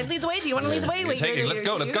problem? What's the Should I problem? lead the way? Do you want to lead the way? Wait, Take it. Let's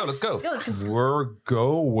go. Let's go. Let's go. Let's go. We're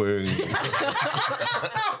going.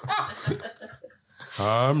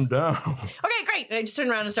 Calm down. Okay, great. And I just turn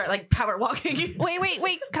around and start like power walking.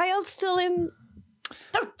 Wait. Kyle's still in.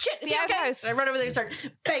 Oh shit! Is The he okay? outhouse. And I run over there and start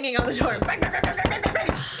banging on the door. Bang, bang, bang, bang, bang, bang, bang.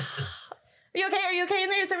 Are you okay? Are you okay in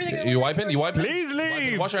there? Is everything okay? You wiping? You wiping? Please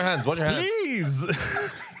leave. Wash your hands. Wash your hands.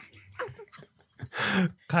 Please.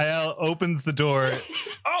 Kyle opens the door.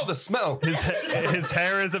 Oh, the smell. His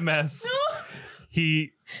hair is a mess.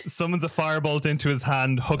 He summons a firebolt into his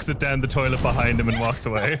hand, hooks it down the toilet behind him, and walks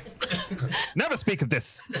away. Never speak of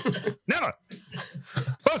this. Never.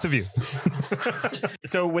 Both of you.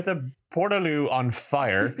 So with a portaloo on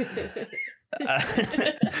fire.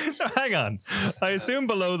 Hang on. I assume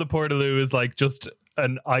below the portaloo is like just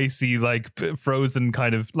an icy, like frozen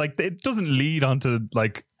kind of, like, it doesn't lead onto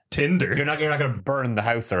like tinder. You're not going to burn the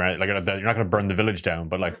house or anything. Like, you're not going to burn the village down,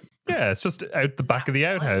 but like, yeah, it's just out the back of the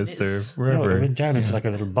outhouse or no, wherever. it went down into like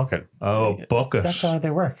a little bucket. Oh, bucket. That's how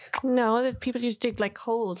they work. No, that people just dig like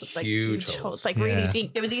holes, like Huge holes. like really Yeah.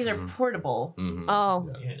 deep. Yeah, but these are portable.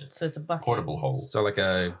 Oh, So it's a bucket. Portable holes. So like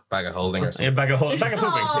a bag of holding or something. A bag of pooping.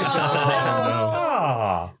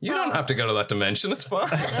 Ah. You don't have to go to that dimension. It's fine.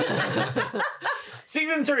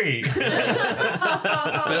 Season 3.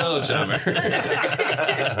 Spelljammer.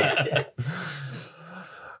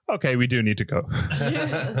 Okay, we do need to go.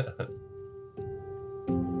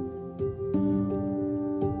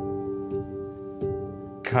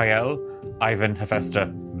 Kyle, Ivan, Hephaestus,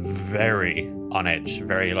 very on edge,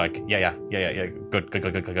 very like, yeah, good.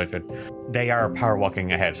 They are power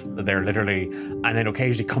walking ahead. They're literally, and then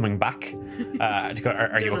occasionally coming back to go,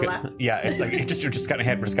 are you okay? Overlap. Yeah, it's like, you're just getting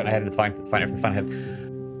ahead, we're just getting ahead, it's fine, everything's fine ahead.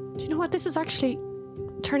 do you know what? This is actually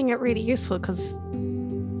turning out really useful because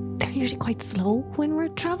they're usually quite slow when we're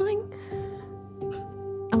traveling.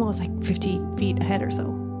 I'm always like 50 feet ahead or so.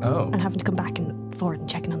 Oh. And having to come back and forward and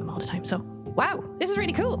checking on them all the time. So, wow, this is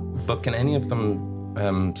really cool. But can any of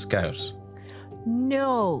them scout?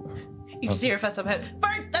 No. You can see her fess up ahead.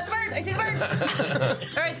 Bird! That's a bird! I see the bird!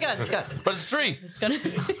 All right, it's gone. It's gone. But it's a tree. It's gone.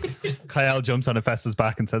 Kyle jumps on Hephaestus'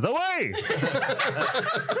 back and says, away!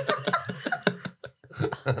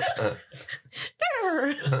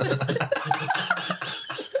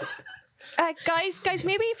 Guys,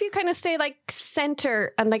 maybe if you kind of stay like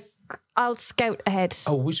center and like I'll scout ahead.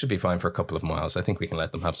 Oh, we should be fine for a couple of miles. I think we can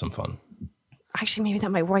let them have some fun. Actually, maybe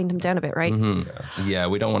that might wind them down a bit, right? Mm-hmm. Yeah,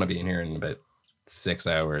 we don't want to be in here in about 6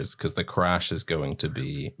 hours because the crash is going to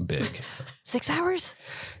be big. 6 hours?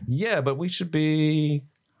 Yeah, but we should be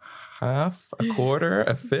half, a quarter,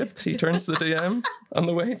 a fifth. He turns to the DM on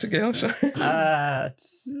the way to Gailshire.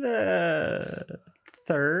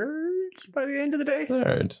 Third by the end of the day.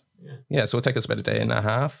 Third. Yeah, so it'll take us about a day and a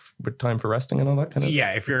half with time for resting and all that kind of.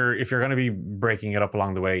 Yeah, if you're going to be breaking it up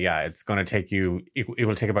along the way, yeah, it's going to take you. It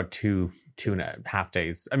will take about two and a half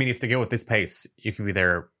days. I mean, if they go at this pace, you could be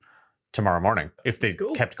there tomorrow morning. If they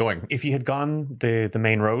kept going, if you had gone the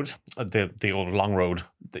main road, the old long road,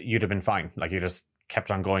 you'd have been fine. Like you just kept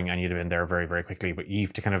on going and you'd have been there very, very quickly. But you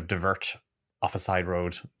have to kind of divert off a side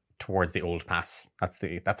road towards the old pass.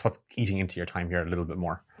 That's what's eating into your time here a little bit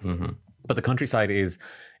more. Mm-hmm. But the countryside it's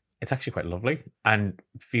actually quite lovely. And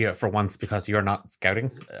Fia, for once, because you're not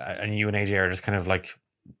scouting, and you and AJ are just kind of like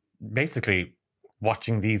basically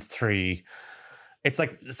watching these three. It's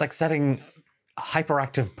like setting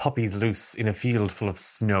hyperactive puppies loose in a field full of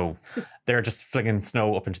snow. They're just flinging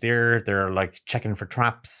snow up into the air. They're like checking for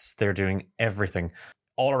traps. They're doing everything.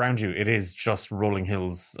 All around you, it is just rolling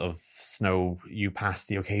hills of snow. You pass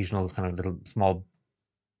the occasional kind of little small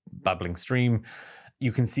babbling stream.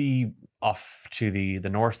 You can see off to the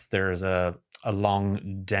north, there's a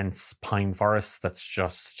long, dense pine forest that's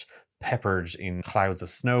just peppered in clouds of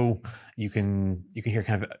snow. You can hear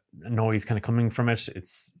kind of a noise kind of coming from it.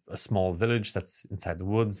 It's a small village that's inside the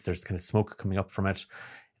woods. There's kind of smoke coming up from it.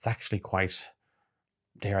 It's actually quite,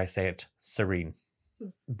 dare I say it, serene.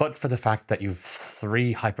 But for the fact that you've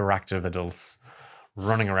 3 hyperactive adults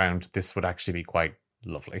running around, this would actually be quite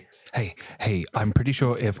lovely. Hey, I'm pretty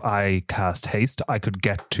sure if I cast haste, I could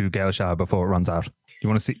get to Galeshire before it runs out. You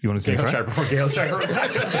want to see? Galeshire before Galeshire runs out.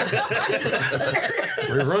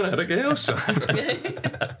 We're running out of Galeshire.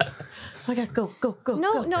 Okay, go.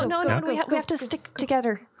 No. We have to stick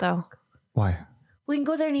together, though. Why? We can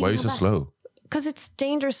go there and Why are you so slow? Because it's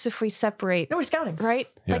dangerous if we separate. No, we're scouting. Right?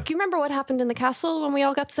 Yeah. Like, you remember what happened in the castle when we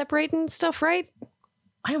all got separated and stuff, right?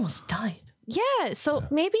 I almost died. Yeah, so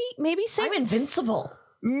maybe save... I'm invincible.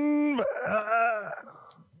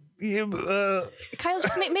 Kyle,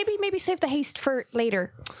 just maybe save the haste for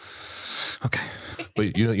later. Okay.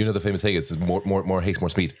 But you know the famous saying, it's more haste, more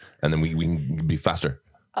speed, and then we can be faster.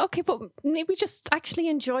 Okay, but maybe just actually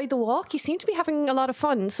enjoy the walk. You seem to be having a lot of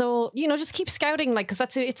fun, so just keep scouting, like, because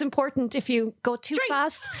it's important. If you go too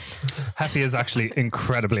fast, Heffy is actually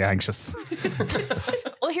incredibly anxious.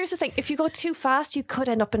 Well, here's the thing: if you go too fast, you could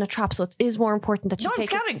end up in a trap. So it is more important that you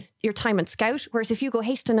take your time and scout. Whereas if you go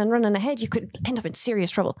hasting and running ahead, you could end up in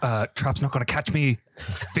serious trouble. Trap's not going to catch me.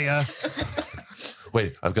 Fear.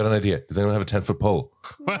 Wait, I've got an idea. Does anyone have a 10-foot pole?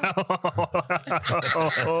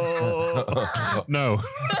 No.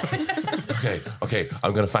 Okay.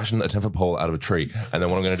 I'm going to fashion a 10-foot pole out of a tree. And then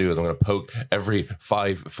what I'm going to do is I'm going to poke every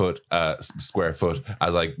 5-foot square foot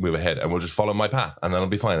as I move ahead. And we'll just follow my path. And then it'll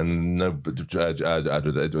be fine. And no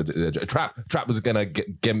trap was going to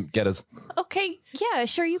get us. Okay, yeah,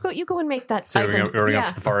 sure. You go and make that. So you're going up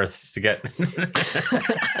to the forest to get...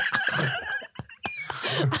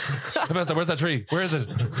 Where's that tree? Where is it?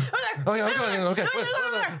 Oh, yeah, I'm going. Okay.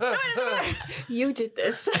 You did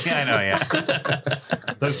this. Yeah, I know, yeah.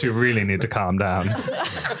 Those two really need to calm down.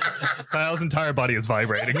 Kyle's entire body is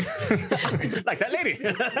vibrating. Like that lady.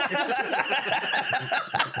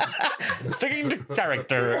 Sticking to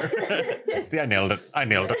character. See, I nailed it.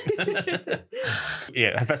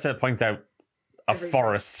 Yeah, Hephaestus points out a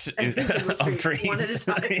forest of trees. One at a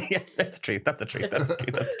time. Yeah, that's a tree.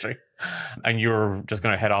 And you're just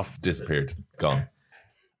going to head off. Disappeared. Gone.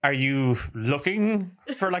 Are you looking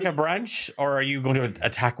for like a branch, or are you going to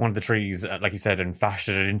attack one of the trees, like you said, and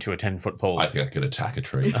fashion it into a 10-foot pole? I think I could attack a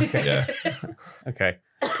tree. Okay. Yeah. Okay.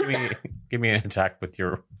 Give me an attack with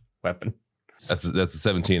your weapon. That's a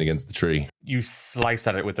 17 against the tree. You slice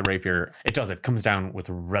at it with the rapier. It comes down with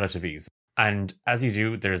relative ease. And as you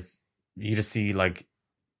do, you just see like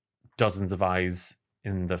dozens of eyes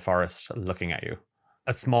in the forest looking at you.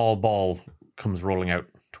 A small ball comes rolling out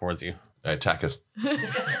towards you. I attack it.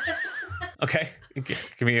 Okay.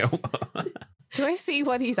 Give me a... Do I see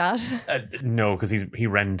what he's at? No, because he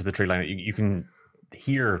ran to the tree line. You can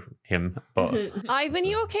hear him, but... Ivan,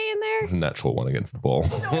 you okay in there? It's a natural one against the ball.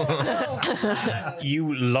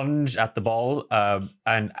 You lunge at the ball,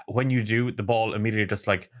 and when you do, the ball immediately just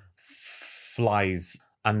like flies,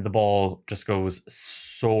 and the ball just goes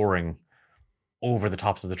soaring over the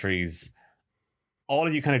tops of the trees. All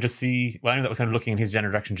of you kind of just see, well, anyone that was kind of looking in his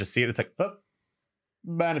general direction, just see it. It's like, oh,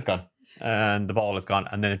 man, it's gone. And the ball is gone.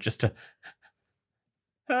 And then it just coming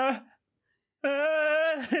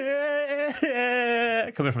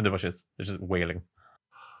from the bushes. They're just wailing.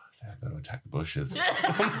 I gotta attack the bushes.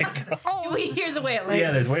 Oh my God. Do we hear the wailing?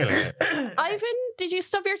 Yeah, there's wailing. Ivan, did you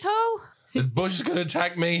stub your toe? This bush is gonna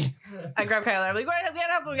attack me. I grab Kyle. I'm like, we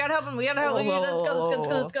gotta help him.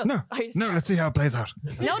 Let's go. No, let's see how it plays out.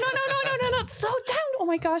 No. So down. Oh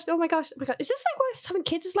my gosh. Is this like what having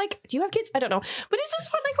kids is like? Do you have kids? I don't know. But is this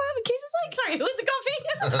what having kids is like? Sorry, who wants the coffee?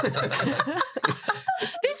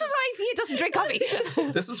 This is why he doesn't drink coffee.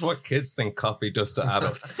 This is what kids think coffee does to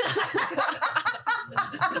adults.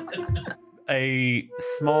 A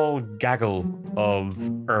small gaggle of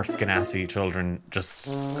Earth Ganassi children just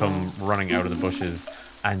come running out of the bushes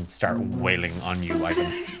and start wailing on you,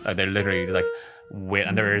 Ivan. They're literally like, wail,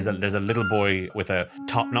 and there's a little boy with a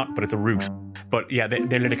top knot, but it's a root. But yeah, they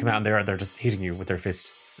literally come out and they're just hitting you with their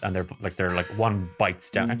fists, and they're like one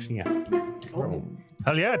bites down. Actually, yeah. Oh.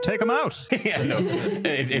 Hell yeah, take them out. Yeah, no,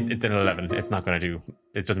 it's an 11. It's not going to do.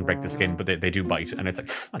 It doesn't break the skin, but they do bite, and it's like,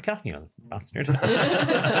 I can't, you bastard.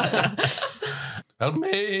 Help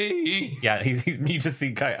me! Yeah, you just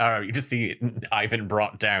see Ivan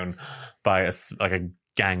brought down by a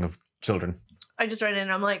gang of children. I just ran in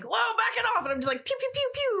and I'm like, whoa, back it off. And I'm just like, pew, pew,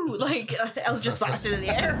 pew, pew. Like, I was just blasted in the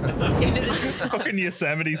air. Into the treetops. Fucking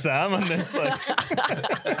Yosemite Sam on this. Like.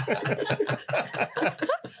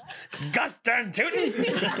 Goddamn tootin'!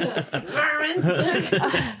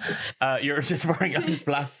 You're just firing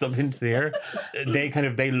blasts up into the air.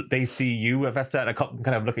 They see you, Vesta, and a couple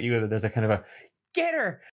kind of look at you, and there's a kind of a, get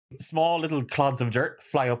her! Small little clods of dirt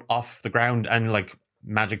fly up off the ground and like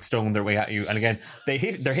magic stone their way at you, and again they're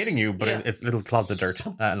hitting you, but it's little clods of dirt,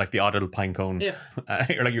 like the odd little pine cone.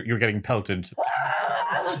 You're getting pelted.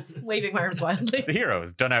 Waving my arms wildly. The hero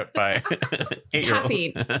is done out by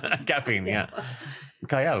 8-year-olds. Caffeine, yeah.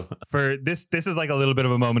 Kyle. For this is like a little bit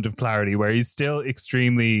of a moment of clarity where he's still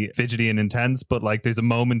extremely fidgety and intense, but like there's a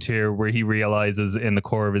moment here where he realizes in the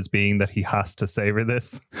core of his being that he has to savor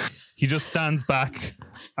this. He just stands back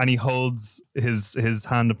and he holds his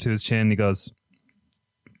hand up to his chin. He goes,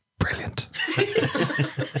 brilliant.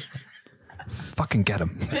 Fucking get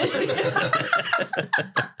him.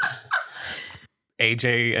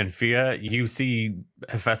 AJ and Fia, you see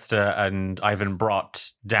Hephaestus and Ivan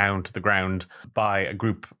brought down to the ground by a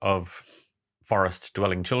group of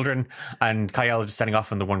forest-dwelling children, and Kyle just standing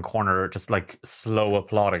off in the one corner, just like slow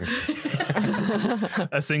applauding.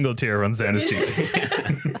 A single tear runs down his cheek.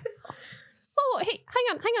 Oh, hey,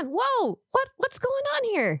 hang on. Whoa, what's going on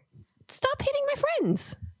here? Stop hitting my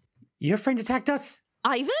friends. Your friend attacked us?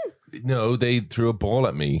 Ivan? No, they threw a ball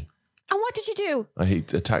at me. And what did you do? I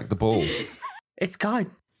attacked the ball. It's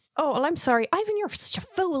gone. Oh, well, I'm sorry. Ivan, you're such a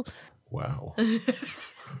fool. Wow.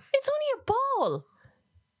 It's only a ball.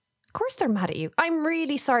 Of course they're mad at you. I'm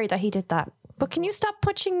really sorry that he did that. But can you stop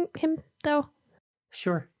punching him, though?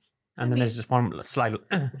 Sure. And then there's just one slide.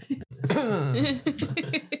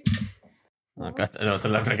 Oh, God. No, it's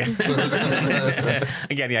 11 again.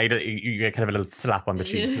 Again, yeah, you get kind of a little slap on the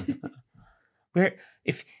cheek.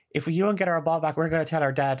 If we don't get our ball back, we're going to tell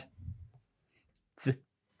our dad.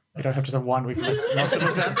 We don't have just a one. We've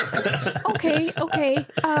multiple dads. Okay.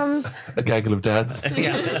 A gaggle of dads.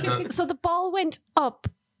 Yeah. So the ball went up.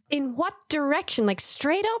 In what direction? Like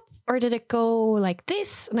straight up? Or did it go like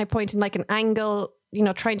this? And I pointed like an angle,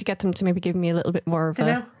 trying to get them to maybe give me a little bit more of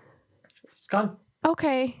a... It's gone.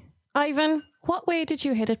 Okay. Ivan, what way did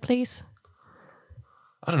you hit it, please?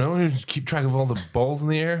 I don't know. Keep track of all the balls in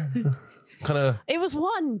the air. Kind of... It was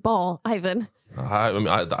one ball, Ivan.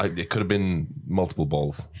 It could have been multiple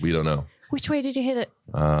balls. We don't know. Which way did you hit it?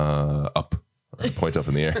 Up. Point up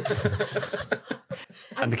in the air.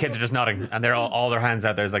 And the kids are just nodding, and they're all their hands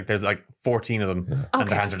out. There's like 14 of them, and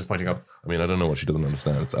their hands are just pointing up. I mean, I don't know what she doesn't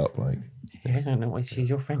understand. It's up, like. Yeah, I don't know why she's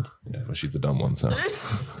your friend. Yeah, but she's the dumb one, so.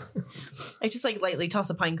 I just like lightly toss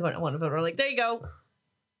a pine cone at one of them. We're like, there you go.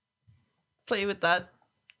 Play with that.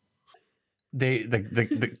 It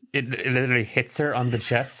literally hits her on the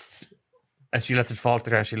chest, and she lets it fall to the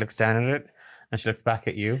ground. She looks down at it, and she looks back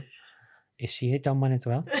at you. Is she a dumb one as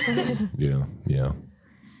well? Yeah.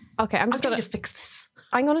 Okay, I'm just going to fix this.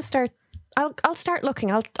 I'm going to start. I'll start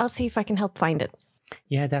looking. I'll see if I can help find it.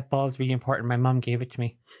 Yeah, that ball's really important. My mom gave it to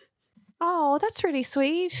me. Oh, that's really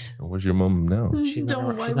sweet. Where's your mum now? She's not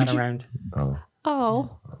around.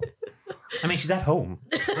 Oh. I mean, she's at home,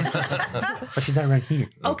 but she's not around here.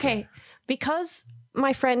 Okay, because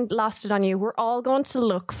my friend lost it on you, we're all going to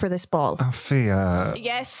look for this ball. Fia.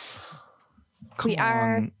 Yes, we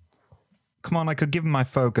are. Come on, I could give him my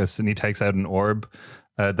focus, and he takes out an orb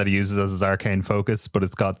that he uses as his arcane focus, but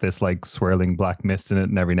it's got this like swirling black mist in it,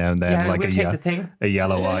 and every now and then like a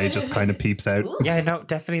yellow eye just kind of peeps out. Yeah, no,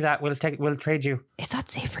 definitely that. We'll trade you. Is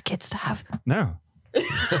that safe for kids to have? No.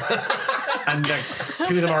 And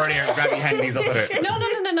two of them already are grabbing handies up at it. No.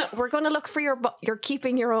 We're going to look for your ball. You're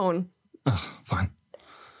keeping your own. Oh, fine.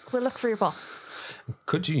 We'll look for your ball.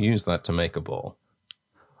 Could you use that to make a ball?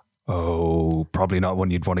 Oh, probably not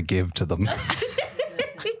one you'd want to give to them.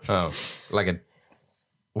 Oh, like a...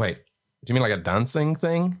 Wait, do you mean like a dancing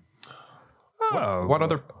thing? Oh. What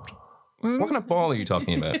other... What kind of ball are you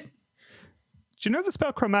talking about? Do you know the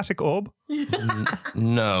spell chromatic orb?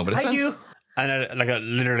 No, but it I sounds... do. And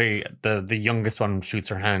literally, the youngest one shoots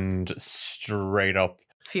her hand straight up.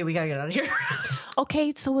 Phew, we gotta get out of here.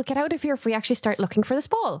 Okay, so we'll get out of here if we actually start looking for this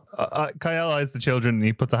ball. Kyle eyes the children and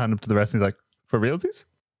he puts a hand up to the rest and he's like, for realsies?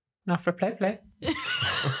 Not for play.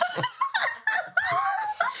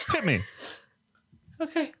 Hit me.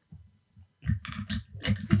 Okay.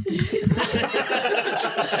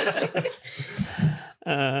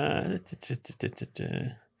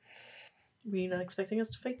 Were you not expecting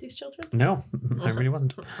us to fight these children? No, I really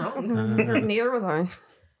wasn't. Neither was I.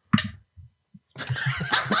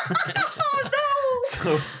 Oh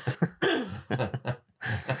So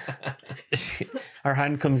her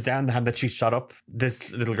hand comes down, the hand that she shot up.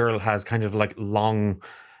 This little girl has kind of like long,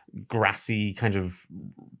 grassy kind of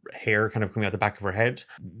hair kind of coming out the back of her head.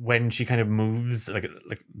 When she kind of moves, like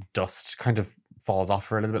dust kind of falls off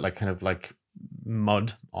her a little bit, like kind of like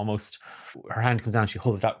mud almost. Her hand comes down, she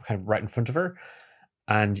holds it up kind of right in front of her.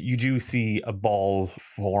 And you do see a ball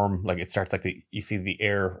form, like it starts like you see the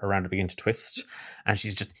air around it begin to twist, and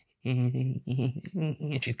she's just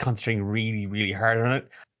she's concentrating really, really hard on it.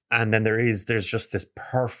 And then there's just this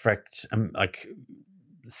perfect like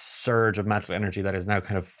surge of magical energy that is now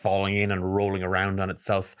kind of falling in and rolling around on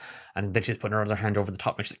itself. And then she's putting her other hand over the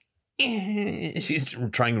top, and she's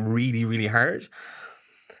trying really, really hard.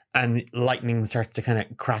 And lightning starts to kind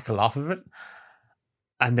of crackle off of it.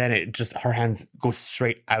 And then her hands go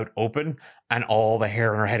straight out open, and all the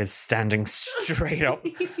hair on her head is standing straight up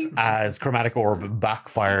as Chromatic Orb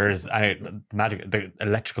backfires, and the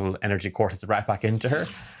electrical energy courses right back into her.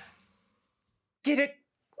 Did it?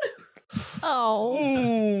 Oh.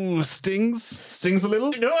 Ooh, stings a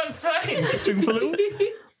little? No, I'm fine. Stings a little?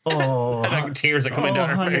 Oh, and like tears are coming down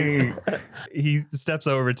her face. He steps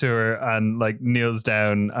over to her and like kneels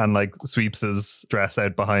down and like sweeps his dress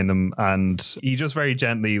out behind him, and he just very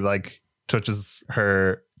gently like touches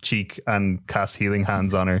her cheek and casts healing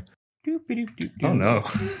hands on her. Oh no.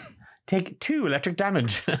 Take 2 electric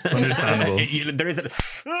damage. Understandable. There is of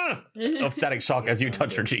static shock as you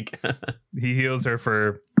touch her cheek. He heals her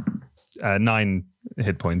for 9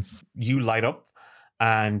 hit points. You light up,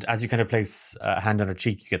 and as you kind of place a hand on her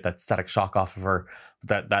cheek, you get that static shock off of her.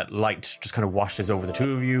 That light just kind of washes over the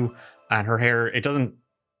two of you, and her hair, it doesn't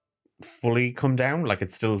fully come down, like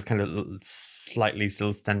it's still kind of slightly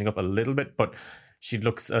still standing up a little bit, but she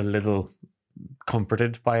looks a little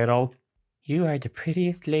comforted by it all. You are the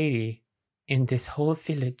prettiest lady in this whole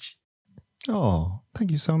village. Oh, thank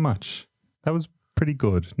you so much. That was pretty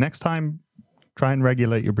good. Next time, try and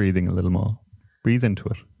regulate your breathing a little more. Breathe into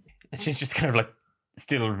it. And she's just kind of like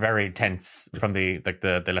still very tense from the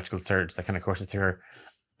electrical surge that kind of courses through her.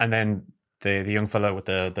 And then the young fellow with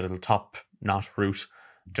the little top knot root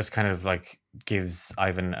just kind of like gives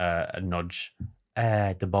Ivan a nudge.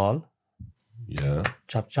 The ball. Yeah.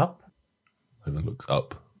 Chop chop. Ivan looks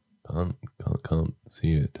up. Can't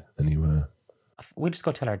see it anywhere. We'll just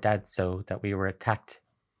go tell our dad so that we were attacked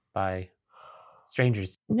by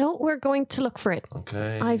strangers. No, we're going to look for it.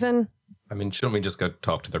 Okay. Ivan. I mean, shouldn't we just go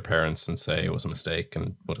talk to their parents and say it was a mistake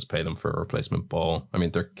and we'll just pay them for a replacement ball? I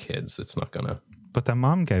mean, they're kids. It's not going to... But their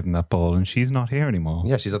mom gave them that ball and she's not here anymore.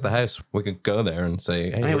 Yeah, she's at the house. We could go there and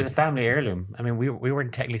say, hey... I mean, it was a family heirloom. I mean, we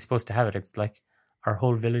weren't technically supposed to have it. It's like our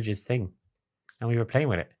whole village's thing. And we were playing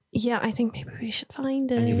with it. Yeah, I think maybe we should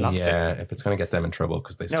find it. And you've lost it. Yeah, if it's going to get them in trouble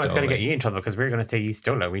because they stole it. No, it's going to get you in trouble because we're going to say you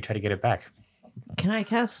stole it. We try to get it back. Can I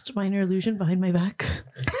cast Minor Illusion behind my back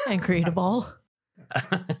and create a ball?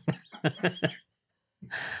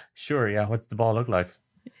 Sure, yeah. What's the ball look like?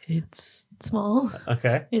 It's small.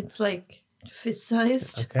 Okay. It's like fist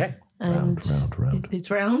sized. Okay. And round.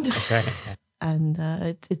 it's round. Okay. And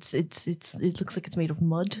it looks like it's made of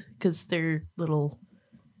mud because they're little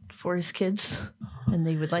forest kids, and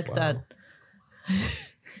they would like that.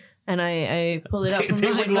 And I pull it out from they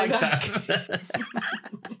behind would my like back. that.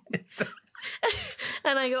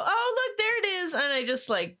 And I go, oh look, there it is, and I just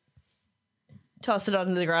like toss it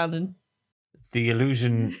onto the ground, and the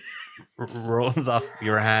illusion rolls off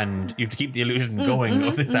your hand. You have to keep the illusion going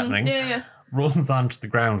of this happening. Yeah. Rolls onto the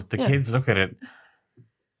ground. The kids look at it.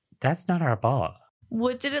 That's not our ball.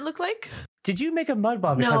 What did it look like? Did you make a mud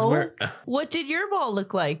ball? Because No. What did your ball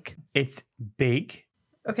look like? It's big.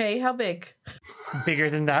 Okay, how big? Bigger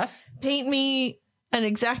than that. Paint me an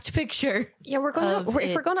exact picture. Yeah, we're gonna of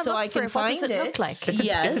if we're gonna it so look I for can it, what find does it look like?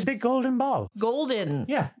 It's a big golden ball. Golden.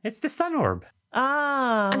 Yeah, it's the sun orb.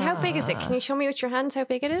 Ah. And how big is it? Can you show me with your hands how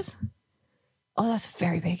big it is? Oh, that's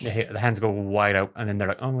very big. The hands go wide out, and then they're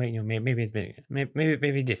like, "Oh wait, maybe it's big.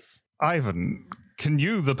 Maybe this." Ivan, Can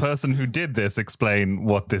you, the person who did this, explain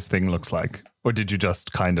what this thing looks like? Or did you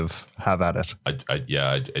just kind of have at it?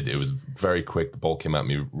 It was very quick. The ball came at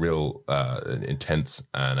me real intense,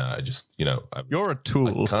 and I just, You're a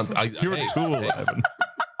tool. You're a tool, Evan.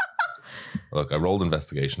 Look, I rolled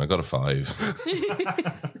investigation. I got a 5.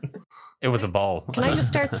 It was a ball. Can I just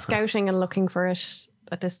start scouting and looking for it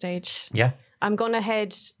at this stage? Yeah. I'm going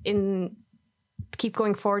to keep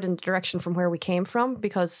going forward in the direction from where we came from,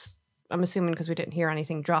 because I'm assuming, because we didn't hear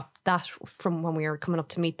anything drop, that from when we were coming up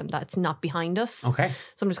to meet them, that it's not behind us. Okay.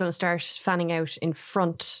 So I'm just going to start fanning out in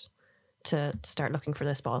front to start looking for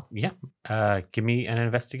this ball. Yeah. Give me an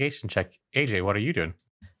investigation check. AJ, what are you doing?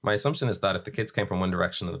 My assumption is that if the kids came from one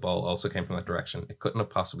direction and the ball also came from that direction, it couldn't have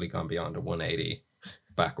possibly gone beyond a 180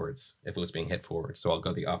 backwards if it was being hit forward. So I'll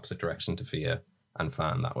go the opposite direction to Fia and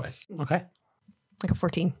fan that way. Okay. Like a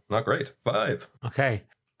 14. Not great. 5. Okay.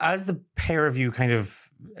 As the pair of you kind of,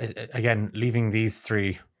 again, leaving these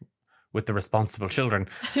 3 with the responsible children,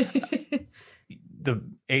 the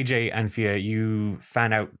AJ and Fia, you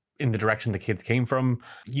fan out in the direction the kids came from.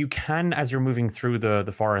 You can, as you're moving through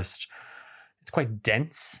the forest, it's quite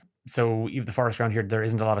dense. So even the forest around here, there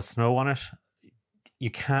isn't a lot of snow on it. You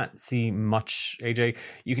can't see much, AJ.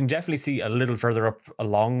 You can definitely see a little further up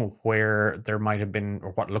along where there might have been,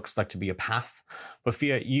 or what looks like to be a path. But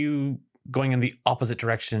Fia, you going in the opposite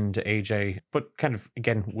direction to AJ, but kind of,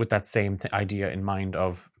 again, with that same idea in mind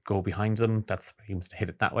of go behind them. That's why you must hit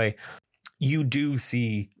it that way. You do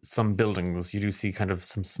see some buildings. You do see kind of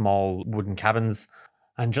some small wooden cabins.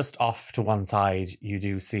 And just off to one side, you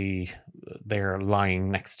do see they're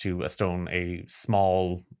lying next to a stone, a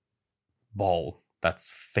small ball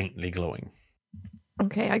that's faintly glowing.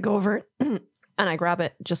 Okay, I go over and I grab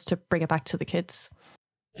it just to bring it back to the kids.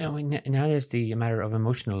 Oh, now there's the matter of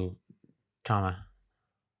emotional trauma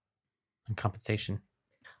and compensation.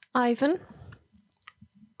 Ivan?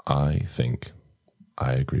 I think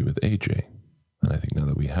I agree with AJ. And I think now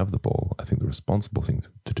that we have the ball, I think the responsible thing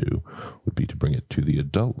to do would be to bring it to the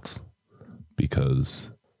adults,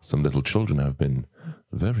 because some little children have been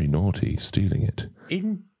very naughty stealing it.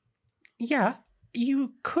 Yeah,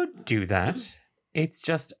 you could do that. It's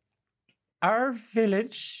just our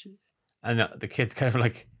village. And the kids kind of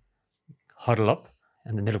like huddle up,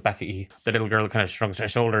 and then they look back at you. The little girl kind of shrugs her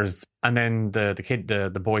shoulders, and then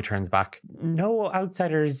the boy turns back. No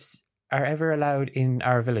outsiders are ever allowed in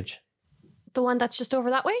our village. The one that's just over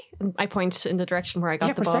that way? And I point in the direction where I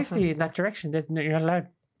got the ball. Yeah, precisely in that direction. You're not allowed.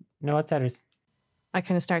 No outsiders. I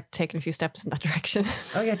kind of start taking a few steps in that direction.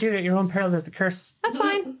 Oh yeah, do it at your own peril. There's the curse. That's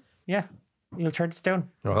fine. Yeah, you'll turn to stone.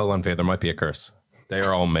 Oh, hold on, Fia. There might be a curse. They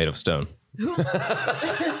are all made of stone.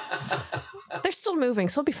 They're still moving,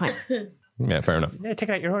 so it'll be fine. Yeah, fair enough. Yeah, take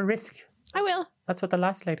it at your own risk. I will. That's what the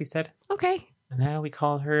last lady said. Okay. And now we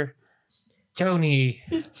call her Joni,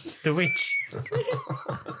 the witch.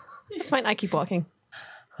 It's fine. I keep walking.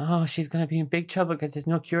 Oh, she's going to be in big trouble because there's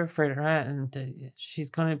no cure for it, right? And she's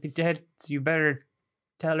going to be dead. So you better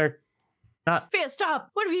tell her not. Fia,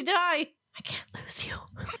 stop. What if you die? I can't lose you.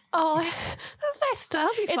 Oh, Vesta, I'll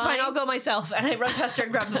be It's fine. I'll go myself. And I run past her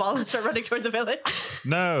and grab the ball and start running toward the village.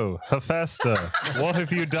 No, Hephaestus, what if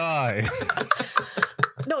you die?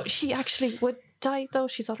 No, she actually would die, though.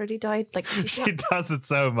 She's already died. Like She does it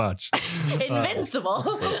so much. Invincible.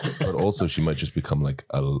 But also she might just become like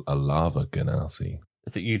a lava ganassi.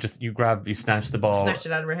 So you snatch the ball. Snatch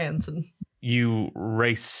it out of her hands and you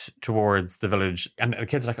race towards the village, and the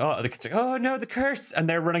kids are like, oh no, the curse, and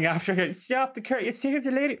they're running after her. Stop the curse! You saved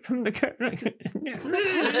the lady from the curse. They're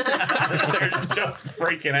just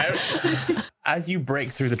freaking out. As you break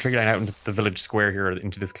through the tree line out into the village square here,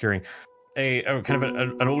 into this clearing,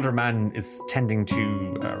 an older man is tending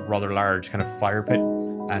to a rather large kind of fire pit,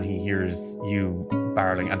 and he hears you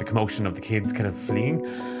barreling and the commotion of the kids kind of fleeing.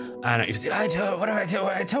 And he just, I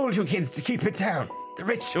told you kids to keep it down. The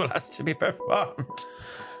ritual has to be performed.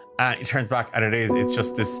 And he turns back, and it's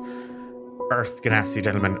just this earth ganassi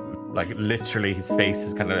gentleman. Like literally, his face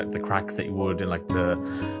is kind of the cracks that you would in like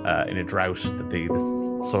in a drought. That the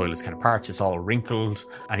soil is kind of parched, it's all wrinkled.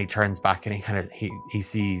 And he turns back, and he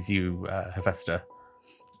sees you, Hephaestus.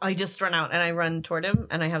 I just run out and I run toward him,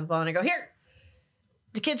 and I have the ball, and I go, here.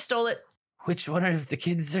 The kids stole it. Which one of the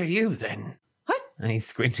kids are you then? What? And he's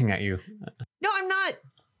squinting at you. No, I'm not.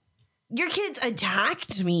 Your kids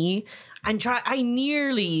attacked me and I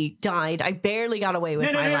nearly died. I barely got away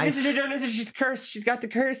with my life. Listen, she's cursed. She's got the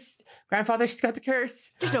curse. Grandfather, she's got the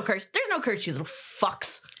curse. There's no curse. There's no curse, you little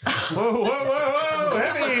fucks. Whoa.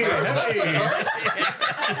 Heavy.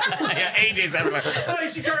 Yeah, AJ's everywhere. Oh,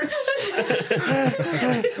 she cursed.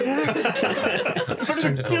 For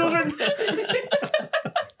the children.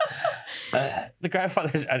 The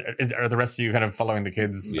grandfathers, are the rest of you kind of following the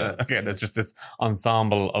kids? Yeah. Okay, there's just this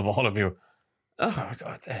ensemble of all of you. Oh,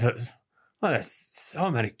 well, there's so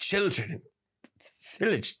many children in the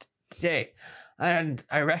village today, and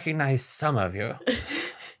I recognize some of you.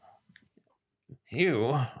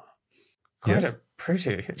 You, quite Yes? a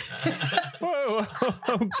pretty. Whoa,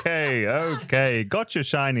 okay. Got your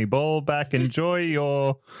shiny ball back. Enjoy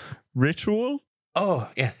your ritual. Oh,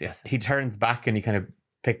 yes. He turns back and he kind of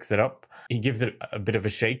picks it up. He gives it a bit of a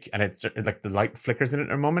shake, and it's like the light flickers in it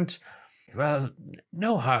in a moment. Well,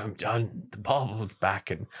 no harm done. The bauble's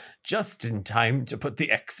back, and just in time to put the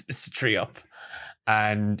Xmas tree up.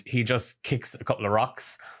 And he just kicks a couple of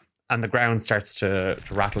rocks, and the ground starts to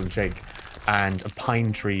rattle and shake, and a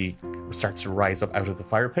pine tree starts to rise up out of the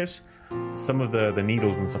fire pit. Some of the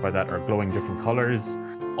needles and stuff like that are glowing different colors.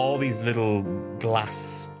 All these little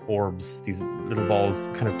glass orbs, these little balls,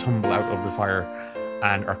 kind of tumble out of the fire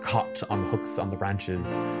and are caught on hooks on the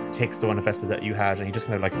branches. Takes the one Hephaestus that you had, and he just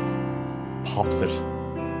kind of like pops it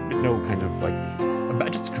with no kind of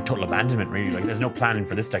like just total abandonment, really. Like there's no planning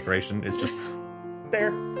for this decoration. It's just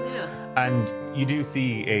there. Yeah. And you do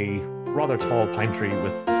see a rather tall pine tree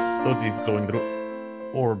with loads of these glowing little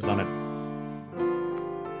orbs on it,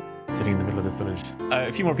 sitting in the middle of this village.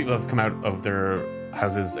 A few more people have come out of their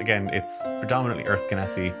houses. Again, it's predominantly Earth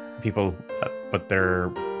Ganassi people, but they're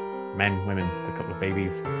men, women, a couple of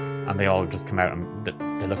babies, and they all just come out and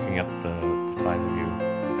they're looking at the five of you.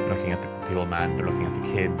 They're looking at the old man, they're looking at the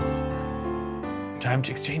kids. Time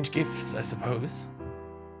to exchange gifts, I suppose.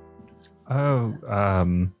 Oh,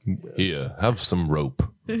 Here, have some rope.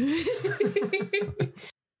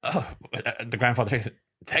 Oh, the grandfather takes it.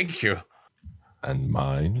 Thank you. And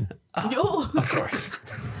mine. No. Of course.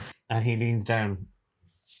 And he leans down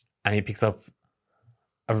and he picks up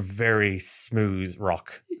a very smooth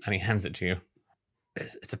rock and he hands it to you.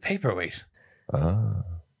 It's a paperweight.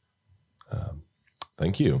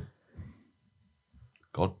 Thank you.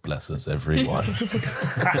 God bless us, everyone.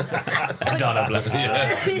 Madonna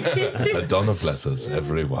blesses Madonna bless us,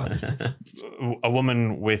 everyone. A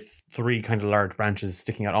woman with three kind of large branches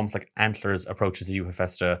sticking out almost like antlers approaches you,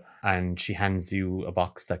 Hephaestus, and she hands you a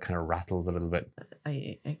box that kind of rattles a little bit.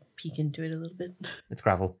 I peek into it a little bit. It's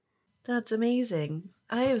gravel. That's amazing.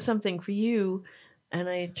 I have something for you. And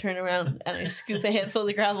I turn around and I scoop a handful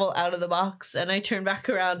of gravel out of the box and I turn back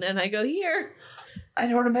around and I go, here.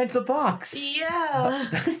 An ornamental box. Yeah.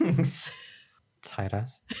 Thanks. Tight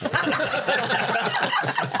ass.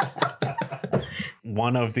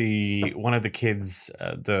 One of the kids,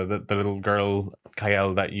 the little girl,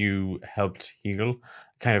 Kyle, that you helped heal,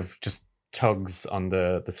 kind of just tugs on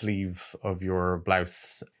the sleeve of your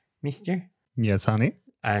blouse. Mister? yes, honey.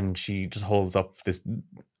 And she just holds up this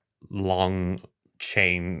long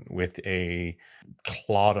chain with a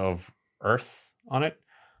clod of earth on it,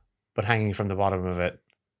 but hanging from the bottom of it,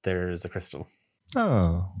 there's a crystal.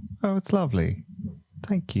 Oh, it's lovely.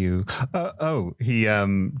 Thank you. He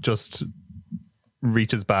just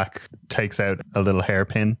reaches back, takes out a little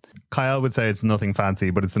hairpin. Kyle would say it's nothing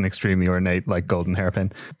fancy, but it's an extremely ornate, like golden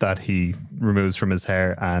hairpin that he removes from his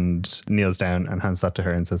hair and kneels down and hands that to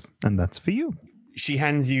her and says, "And that's for you." She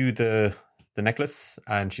hands you the necklace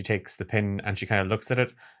and she takes the pin and she kind of looks at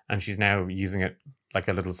it and she's now using it like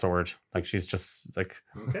a little sword. Like she's just like,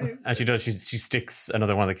 okay. And she sticks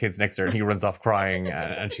another one of the kids next to her and he runs off crying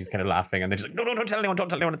and she's kind of laughing and they're just like, no, don't tell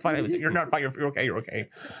anyone, it's fine. You're not fine, you're okay.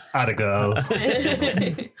 Atta girl.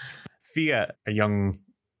 Fia, a young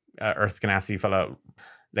Earth Ganassi fella,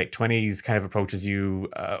 late 20s, kind of approaches you,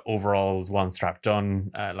 overalls, one strap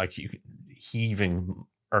done, like you heaving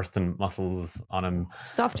earthen muscles on him.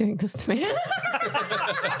 Stop doing this to me.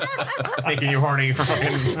 Making you horny for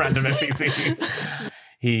fucking random NPCs.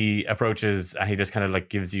 He approaches and he just kind of like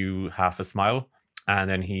gives you half a smile and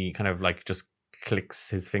then he kind of like just clicks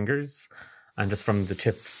his fingers and just from the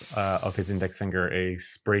tip of his index finger a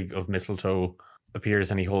sprig of mistletoe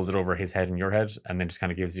appears and he holds it over his head and your head and then just kind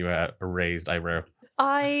of gives you a raised eyebrow.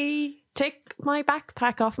 I take my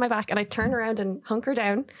backpack off my back and I turn around and hunker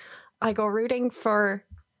down. I go rooting for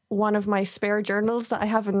one of my spare journals that I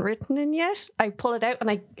haven't written in yet. I pull it out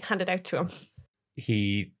and I hand it out to him.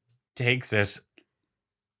 He takes it,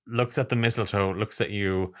 looks at the mistletoe, looks at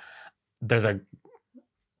you. There's a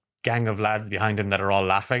gang of lads behind him that are all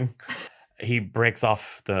laughing. He breaks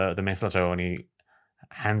off the mistletoe and he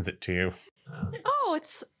hands it to you. Oh,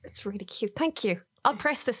 it's really cute. Thank you. I'll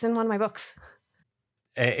press this in one of my books.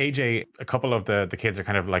 AJ, a couple of the kids are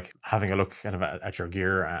kind of like having a look kind of at your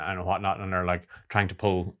gear and whatnot, and they're like trying to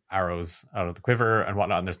pull arrows out of the quiver and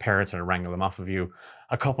whatnot, and there's parrots trying to wrangle them off of you.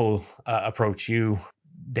 A couple approach you.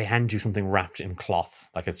 they hand you something wrapped in cloth.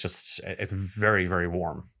 Like it's very, very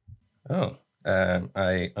warm. Oh,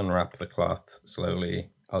 I unwrap the cloth slowly.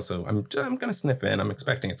 Also, I'm going to sniff in. I'm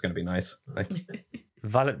expecting it's going to be nice. Like,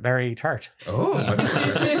 violet berry tart. Oh,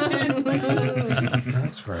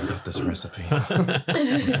 that's where I got this recipe.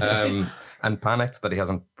 And panicked that he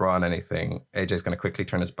hasn't brought anything, AJ's going to quickly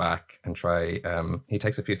turn his back and try. He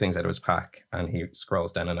takes a few things out of his pack and he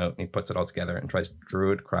scrolls down a note and he puts it all together and tries to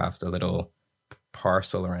druid craft a little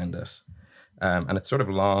parcel around it. And it's sort of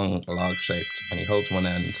long, log shaped, and he holds one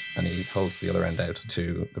end and he holds the other end out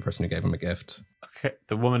to the person who gave him a gift. Okay,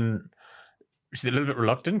 the woman, she's a little bit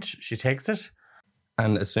reluctant. She takes it.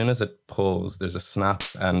 And as soon as it pulls, there's a snap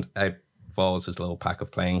and out falls his little pack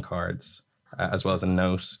of playing cards, as well as a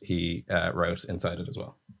note he wrote inside it as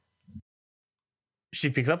well.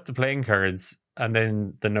 She picks up the playing cards and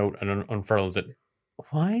then the note and unfurls it.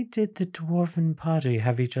 Why did the dwarven party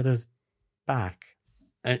have each other's back?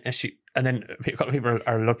 And then a couple of people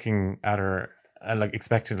are looking at her like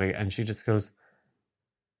expectantly, and she just goes,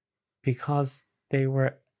 because they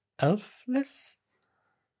were elfless?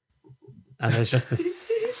 And there's just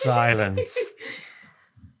this silence.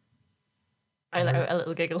 I let out a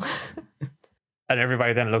little giggle. And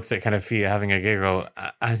everybody then looks at kind of Fia having a giggle,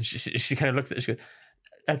 and she kind of looks at it, she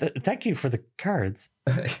goes, thank you for the cards.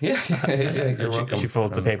 Yeah, you're welcome. She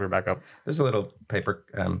folds the paper back up. There's a little paper,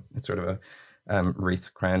 it's sort of a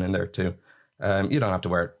wreath crown in there too. You don't have to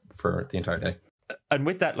wear it for the entire day. And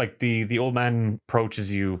with that, like the old man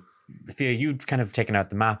approaches you. Fia, you've kind of taken out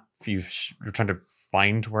the map. You're trying to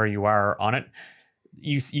find where you are on it.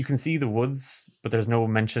 You can see the woods, but there's no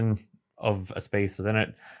mention of a space within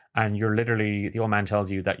it. And you're literally, the old man tells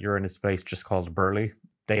you that you're in a space just called Burley.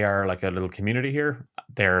 They are like a little community here.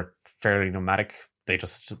 They're fairly nomadic. They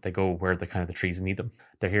go where the trees need them.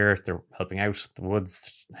 They're here, they're helping out the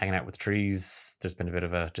woods, hanging out with trees. There's been a bit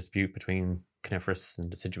of a dispute between coniferous and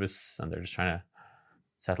deciduous, and they're just trying to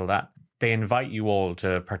settle that. They invite you all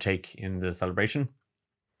to partake in the celebration,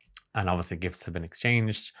 and obviously gifts have been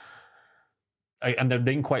exchanged. And they're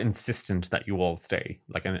being quite insistent that you all stay,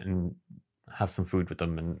 like, and have some food with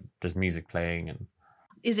them, and there's music playing. And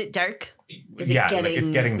is it dark? Is Yeah, it getting, it's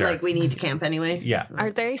getting dark. like we need to camp anyway? Yeah.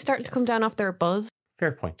 Are they starting to come down off their buzz?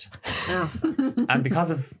 Fair point. Oh. And because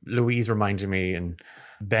of Louise reminding me and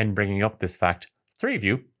Ben bringing up this fact, 3 of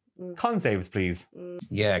you, con saves, please.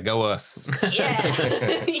 Yeah, go us. Yeah.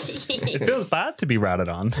 It feels bad to be ratted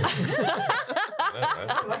on.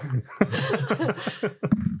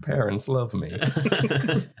 Parents love me.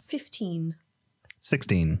 15.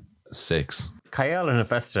 16. 6. Kyle and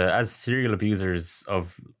Hephaestus, as serial abusers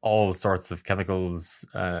of all sorts of chemicals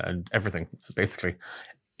and everything, basically,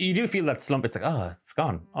 you do feel that slump. It's like, oh, it's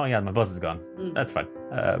gone. Oh, yeah, my buzz is gone. That's fine.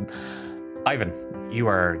 Ivan, you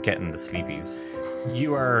are getting the sleepies.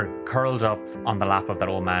 You are curled up on the lap of that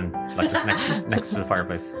old man, like just next to the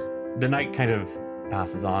fireplace. The night kind of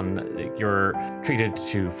passes on. You're treated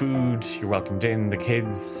to food. You're welcomed in. The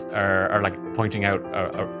kids are like pointing out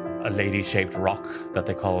a lady-shaped rock that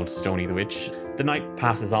they called Stony the Witch. The night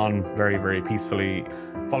passes on very, very peacefully.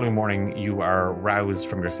 Following morning, you are roused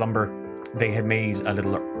from your slumber. They had made a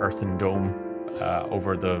little earthen dome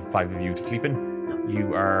over the 5 of you to sleep in.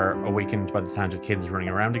 You are awakened by the sound of kids running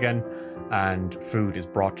around again, and food is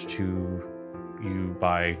brought to you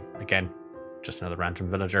by, again, just another random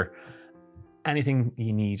villager. Anything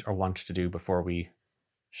you need or want to do before we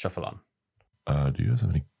shuffle on? Do you guys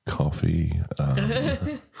have any coffee?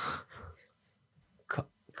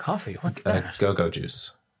 Coffee? What's that? Go-go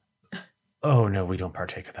juice. Oh, no, we don't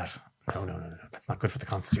partake of that. No. That's not good for the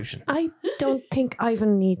constitution. I don't think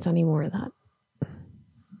Ivan needs any more of that. I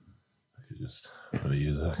could just really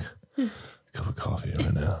use a cup of coffee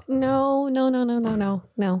right now. No.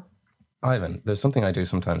 Ivan, there's something I do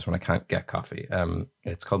sometimes when I can't get coffee.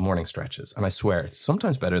 It's called morning stretches. And I swear, it's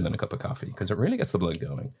sometimes better than a cup of coffee because it really gets the blood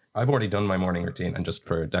going. I've already done my morning routine, and just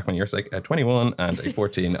for Declan, your sake, a 21 and a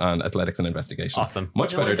 14 on athletics and investigation. Awesome.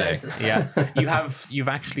 Much better day. Yeah. You've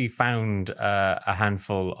actually found a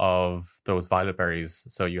handful of those violet berries.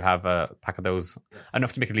 So you have a pack of those,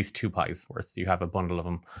 enough to make at least 2 pies worth. You have a bundle of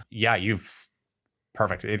them. Yeah,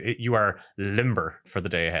 perfect. You are limber for the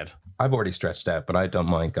day ahead. I've already stretched out, but I don't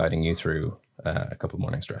mind guiding you through a couple of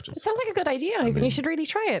morning It stretches. sounds like a good idea, Ivan. You should really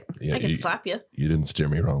try it. Yeah, I can slap you. You didn't steer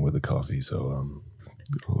me wrong with the coffee, so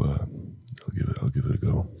I'll give it a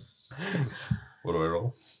go. What do I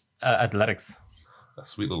roll? Athletics. A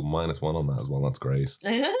sweet little -1 on that as well. That's great.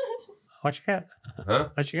 What you get? Huh?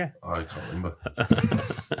 What you get? I can't remember.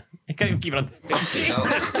 keep it on 50.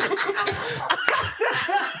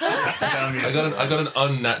 I got an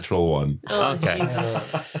unnatural one. Oh, okay.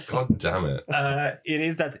 God damn it. It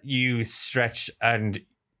is that you stretch, and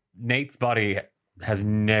Nate's body has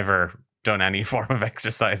never done any form of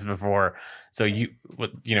exercise before. So that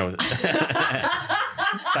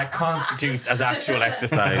constitutes as actual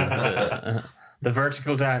exercise. The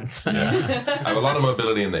vertical dance. I have a lot of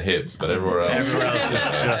mobility in the hips, but everywhere else.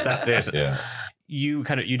 It's just, that's it. Yeah. You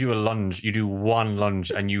do a lunge. You do one lunge,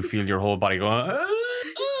 and you feel your whole body going.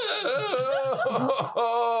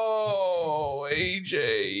 Oh,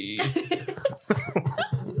 AJ.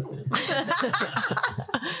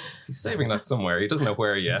 He's saving that somewhere. He doesn't know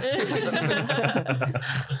where yet.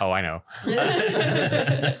 Oh, I know.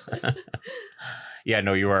 Yeah,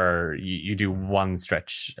 no, you do one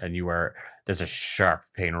stretch, and there's a sharp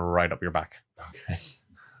pain right up your back. Okay.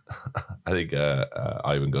 I think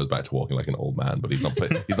Ivan goes back to walking like an old man, but he's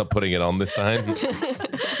not putting it on this time.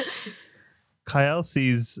 Kyle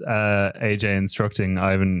sees AJ instructing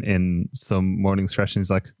Ivan in some morning stretch, and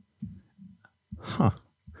he's like, huh.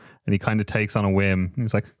 And he kind of takes on a whim.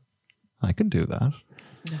 He's like, I can do that.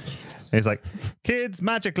 Oh, Jesus. And he's like, kids,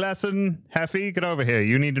 magic lesson. Heffy, get over here.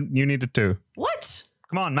 You need it too. What?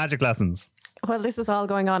 Come on, magic lessons. Well, this is all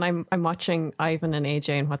going on. I'm watching Ivan and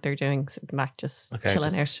AJ and what they're doing. So Mac just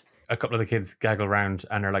chilling out. A couple of the kids gaggle around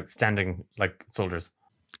and are like standing like soldiers.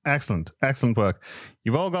 Excellent work.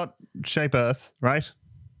 You've all got Shape Earth, right?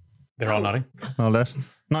 They're all nodding. All that.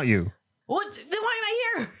 Not you. What? Then why am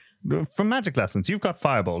I here? From magic lessons, you've got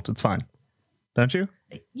Firebolt. It's fine, don't you?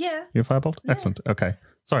 Yeah. You have Firebolt. Yeah. Excellent. Okay.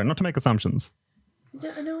 Sorry, not to make assumptions.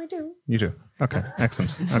 No, I do. You do. Okay.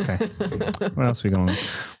 Excellent. Okay. What else we going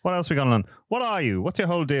on? What are you? What's your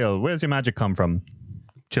whole deal? Where's your magic come from?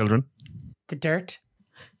 Children. The dirt.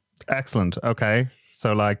 Excellent. Okay.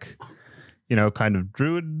 So like, kind of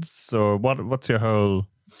druids, or what's your whole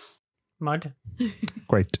mud?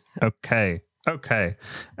 Great. Okay.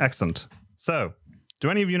 Excellent. So, do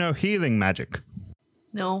any of you know healing magic?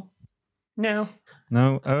 No. No.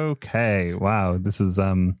 Okay. Wow. This is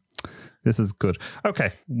good.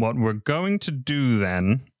 Okay. What we're going to do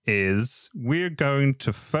then is we're going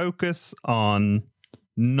to focus on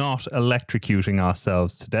not electrocuting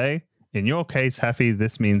ourselves today. In your case, Heffy,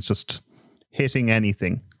 this means just hitting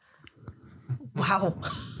anything. Wow.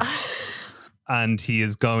 And he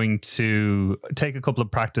is going to take a couple of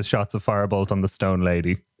practice shots of Firebolt on the stone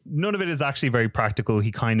lady. None of it is actually very practical.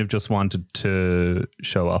 He kind of just wanted to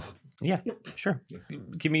show off. Yeah, sure.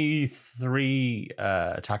 Give me 3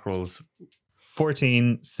 attack rolls.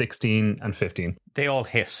 14, 16, and 15. They all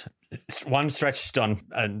hit. One stretch done,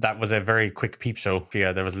 and that was a very quick peep show.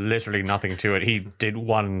 Yeah, there was literally nothing to it. He did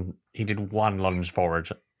one lunge forward.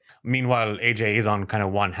 Meanwhile, AJ is on kind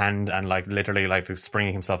of one hand and like literally like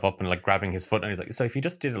springing himself up and like grabbing his foot, and he's like, so if you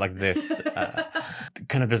just did it like this,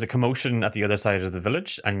 kind of there's a commotion at the other side of the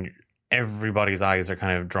village, and everybody's eyes are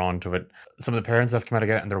kind of drawn to it. Some of the parents have come out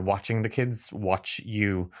again, and they're watching the kids watch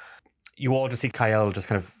you. You all just see Kyle just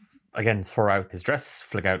kind of again throw out his dress,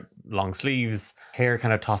 flick out long sleeves, hair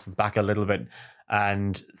kind of tosses back a little bit,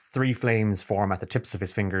 and 3 flames form at the tips of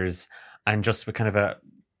his fingers, and just with kind of a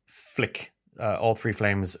flick, all 3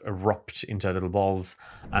 flames erupt into little balls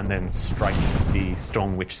and then strike the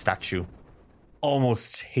stone witch statue,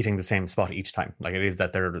 almost hitting the same spot each time. Like it is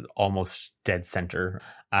that they're almost dead center,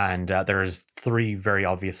 and there's 3 very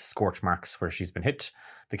obvious scorch marks where she's been hit.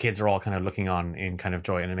 The kids are all kind of looking on in kind of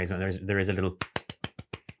joy and amazement. There is a little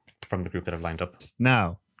from the group that have lined up.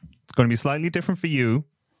 Now, it's going to be slightly different for you.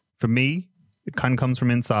 For me, it kind of comes from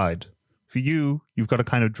inside. For you, you've got to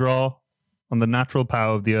kind of draw on the natural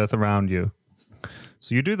power of the earth around you.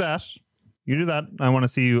 So you do that. I want to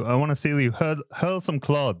see you hurl some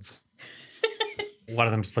clods. One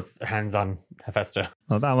of them just puts their hands on Hephaestus.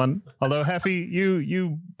 Oh, that one. Although, Heffy,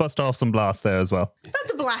 you bust off some blast there as well. Not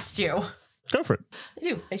to blast you. Go for it. I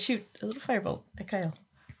do. I shoot a little firebolt at Kyle.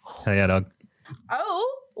 Hell yeah, dog.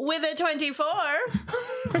 Oh, with a 24.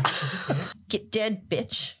 Get dead,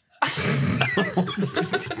 bitch.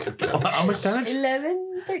 How much damage?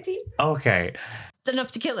 11, 13. Okay.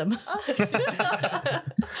 Enough to kill him.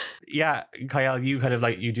 Yeah, Kyle, you kind of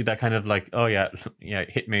like, you do that kind of like, oh yeah,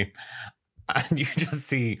 hit me. And you just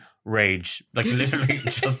see rage, like literally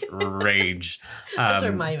just rage. That's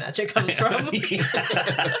where my magic comes from.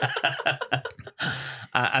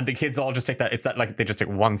 And the kids all just take that. It's that like they just take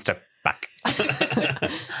one step back.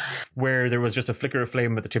 Where there was just a flicker of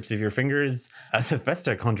flame at the tips of your fingers, as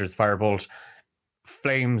Hephaestus conjures Firebolt,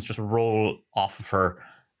 flames just roll off of her,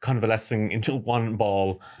 convalescing into one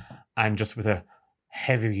ball, and just with a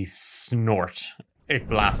heavy snort, it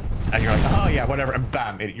blasts, and you're like, oh yeah, whatever, and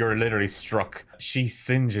bam, you're literally struck. She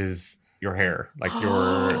singes your hair, like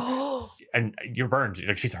and you're burned.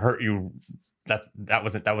 Like she's hurt you. That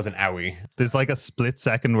was an owie. There's like a split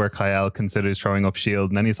second where Kyle considers throwing up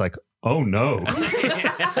shield, and then he's like, oh no.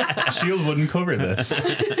 Shield wouldn't cover this.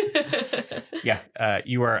 Yeah,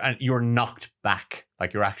 you're knocked back.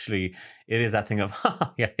 Like it is that thing of,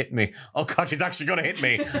 yeah, hit me. Oh god, she's actually gonna hit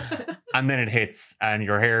me. And then it hits, and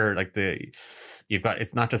your hair, like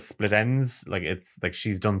it's not just split ends, like it's like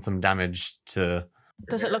she's done some damage to.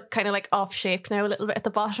 Does it look kind of like off shaped now a little bit at the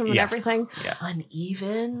bottom and everything? Yeah.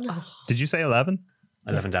 Uneven. Did you say 11?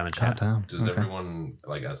 11 damage. God damn. Does everyone,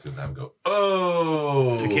 like, as soon as them go,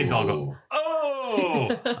 oh! The kids all go,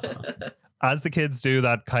 oh! As the kids do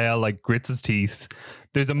that, Kyle like grits his teeth.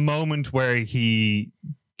 There's a moment where he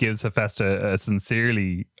gives Hephaestus a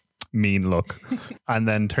sincerely mean look and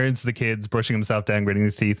then turns to the kids, brushing himself down, gritting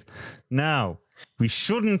his teeth. Now, we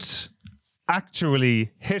shouldn't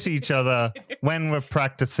actually hit each other when we're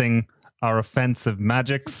practicing our offensive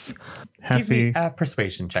magics. Give me a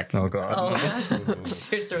persuasion check. Oh god.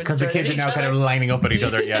 Because the kids are now kind of lining up at each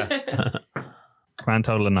other, yeah. Grand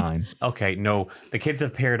total of 9. Okay, no. The kids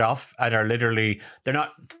have paired off and are they're not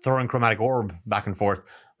throwing chromatic orb back and forth.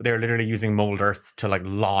 They're literally using mold earth to like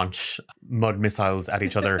launch mud missiles at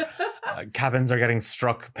each other. Cabins are getting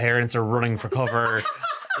struck. Parents are running for cover.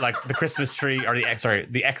 Like the Christmas tree or the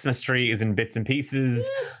Xmas tree is in bits and pieces.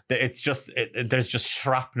 It's just there's just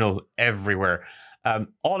shrapnel everywhere.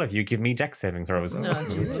 All of you give me dex saving throws. Oh,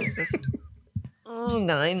 Jesus.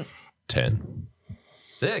 9. 10.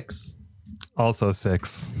 6. Also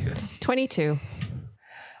 6. Yes. 22.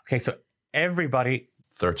 Okay, so everybody.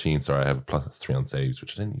 13. Sorry, I have a +3 on saves,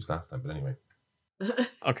 which I didn't use last time, but anyway.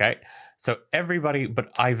 Okay, so everybody but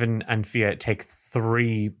Ivan and Fia take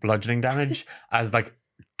 3 bludgeoning damage as like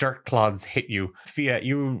dirt clods hit you. Fia,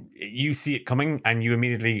 you see it coming and you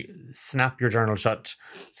immediately snap your journal shut,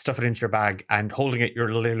 stuff it into your bag, and holding it,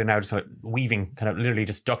 you're literally now just weaving, kind of literally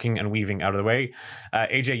just ducking and weaving out of the way.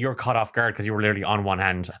 AJ, you're caught off guard because you were literally on one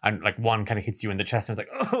hand and like one kind of hits you in the chest and it's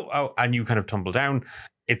like, oh, and you kind of tumble down.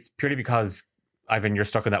 It's purely because, Ivan, you're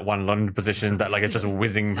stuck in that one Lund position that like it's just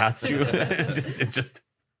whizzing past you. it's just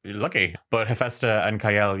you're lucky. But Hephaestus and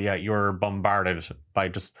Kyle, yeah, you're bombarded by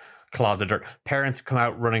just clods of dirt. Parents come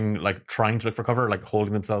out running, like trying to look for cover, like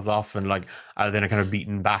holding themselves off, and like then are kind of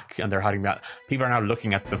beaten back, and they're hiding back. People are now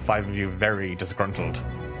looking at the 5 of you very disgruntled.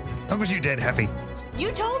 Look what you did, Heffy.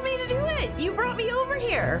 You told me to do it. You brought me over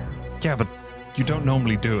here. Yeah, but you don't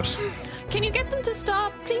normally do it. Can you get them to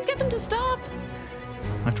stop? Please get them to stop.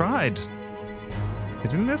 I tried. They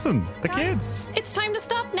didn't listen. The kids. It's time to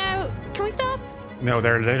stop now. Can we stop? No,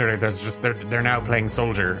 they're literally they're now playing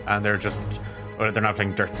soldier, and they're not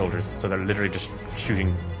playing dirt soldiers, so they're literally just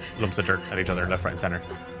shooting lumps of dirt at each other left, right, and center.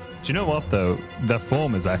 Do you know what though? Their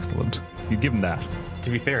form is excellent. You give them that. To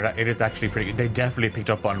be fair, it is actually pretty good. They definitely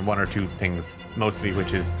picked up on 1 or 2 things, mostly,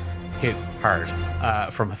 which is hit hard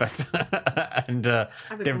from Hephaestus. And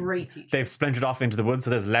they've splintered off into the woods,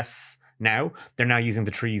 so there's less now. They're now using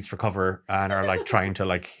the trees for cover and are like trying to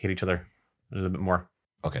like hit each other a little bit more.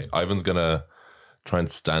 Okay, Ivan's gonna try and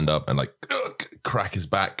stand up and like crack his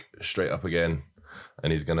back straight up again,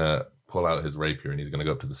 and he's gonna pull out his rapier and he's gonna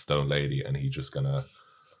go up to the stone lady and he's just gonna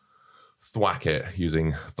thwack it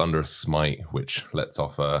using Thunderous Smite, which lets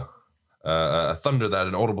off a thunder that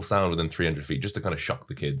an audible sound within 300 feet, just to kind of shock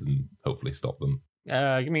the kids and hopefully stop them.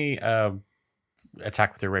 Give me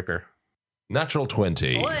attack with your rapier. Natural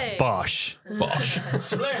 20. Boy. Bosh.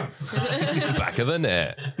 Slam. Back of the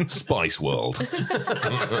net. Spice World.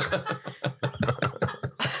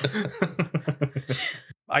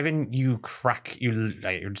 Ivan, you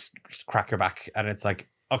just crack your back, and it's like,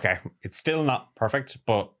 okay, it's still not perfect,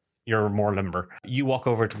 but you're more limber. You walk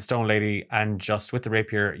over to the stone lady, and just with the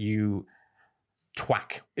rapier, you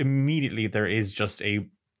thwack. Immediately, there is just a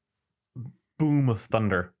boom of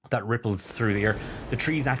thunder that ripples through the air. The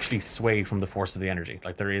trees actually sway from the force of the energy.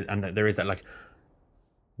 Like there is that like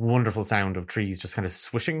wonderful sound of trees just kind of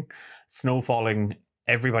swishing, snow falling.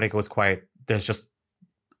 Everybody goes quiet. There's just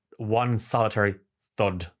one solitary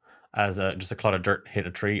thud as just a clod of dirt hit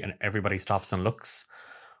a tree, and everybody stops and looks.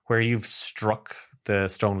 Where you've struck the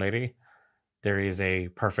stone lady, there is a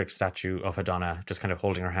perfect statue of Adana just kind of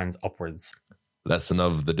holding her hands upwards. Lesson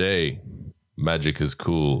of the day. Magic is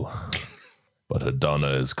cool, but Adana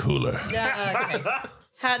is cooler. Yeah, okay.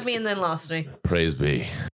 Had me and then lost me. Praise be.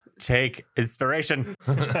 Take inspiration.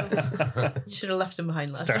 Should have left him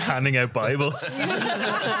behind last Start night. handing out Bibles.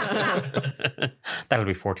 That'll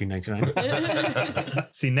be $14.99.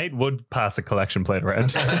 See, Nate would pass a collection plate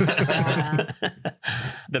around.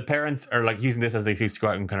 The parents are like using this as they used to go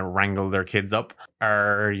out and kind of wrangle their kids up.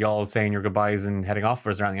 Are y'all saying your goodbyes and heading off,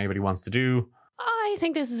 or is there anything anybody wants to do? I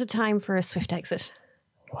think this is a time for a swift exit.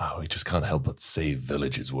 Wow, we just can't help but save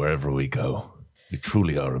villages wherever we go. We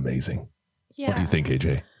truly are amazing. Yeah. What do you think,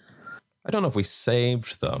 AJ? I don't know if we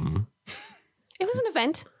saved them. It was an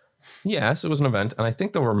event. Yes, it was an event, and I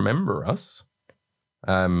think they'll remember us.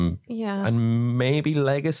 Yeah. And maybe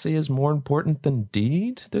legacy is more important than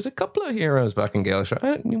deed. There's a couple of heroes back in Gaelshire.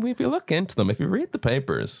 If you look into them, if you read the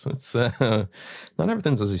papers, it's not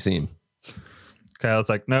everything's as you seem. Kyle's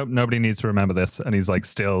like, nope, nobody needs to remember this. And he's like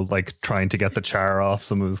still like trying to get the char off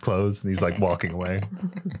some of his clothes, and he's like walking away.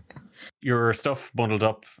 Your stuff bundled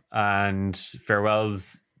up and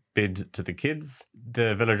farewells bid to the kids.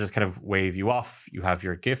 The villagers kind of wave you off. You have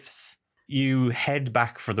your gifts. You head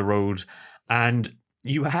back for the road, and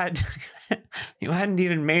you hadn't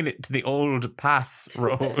even made it to the old pass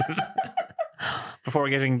road before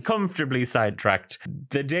getting comfortably sidetracked.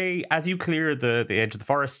 The day, as you clear the edge of the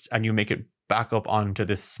forest and you make it back up onto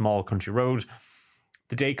this small country road,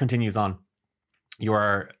 the day continues on. You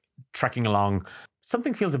are trekking along.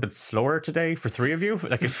 Something feels a bit slower today for three of you.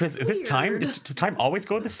 Like, is this time? Does time always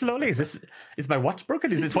go this slowly? Is my watch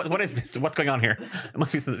broken? Is this what is this? What's going on here? It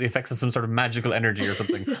must be the effects of some sort of magical energy or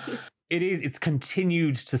something. It's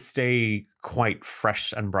continued to stay quite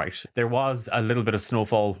fresh and bright. There was a little bit of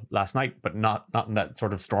snowfall last night, but not in that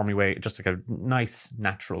sort of stormy way. Just like a nice,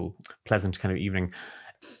 natural, pleasant kind of evening.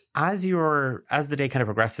 As the day kind of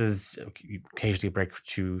progresses, you occasionally break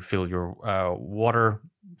to fill your water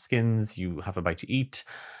skins. You have a bite to eat.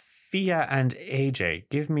 Fia and AJ,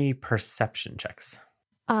 give me perception checks.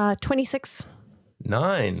 26.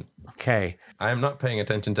 9. Okay. I am not paying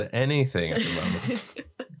attention to anything at the moment,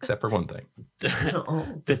 except for one thing.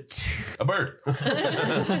 A bird.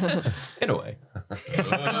 In a way.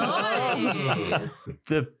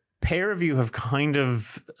 The pair of you have kind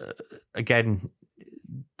of, again,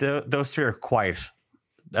 those three are quiet,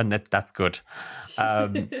 and that's good.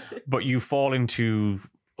 But you fall into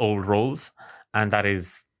old roles, and that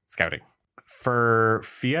is scouting. For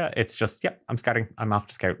Fia, it's just, I'm scouting. I'm off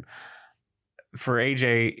to scout. For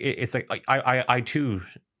AJ, it's like I too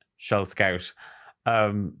shall scout,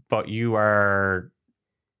 but you're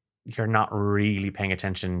not really paying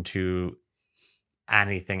attention to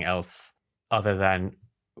anything else other than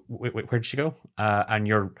where'd she go? And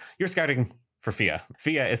you're scouting for Fia.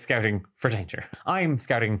 Fia is scouting for danger. I'm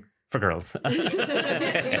scouting for girls. I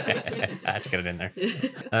had to get it in there.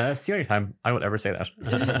 It's the only time I will ever say that.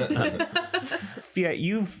 Fia,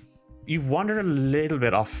 you've wandered a little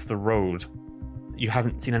bit off the road. You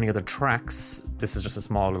haven't seen any other tracks. This is just a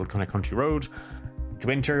small little kind of country road. It's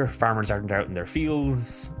winter. Farmers aren't out in their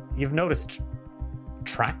fields. You've noticed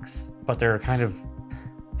tracks, but they're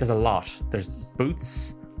there's a lot. There's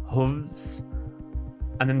boots, hooves,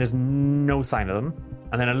 and then there's no sign of them.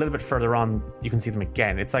 And then a little bit further on, you can see them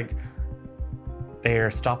again. It's like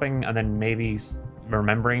they're stopping and then maybe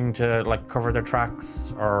remembering to like cover their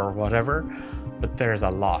tracks or whatever. But there's a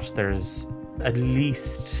lot. There's at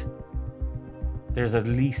least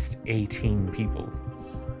 18 people.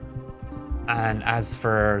 And as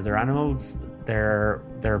for their animals, they're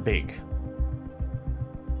big.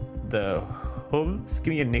 The hooves,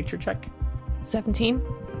 give me a nature check. 17.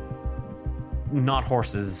 Not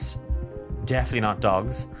horses, definitely not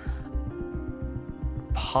dogs.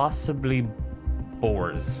 Possibly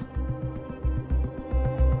boars.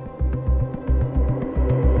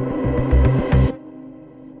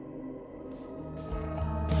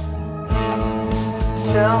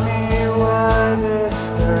 Tell me why this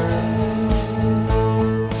hurts.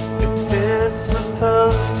 If it's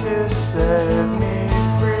supposed to set me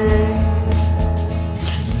free.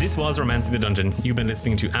 This was Romancing the Dungeon. You've been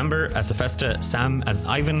listening to Amber as Hephaestus, Sam as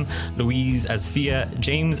Ivan, Louise as Fia,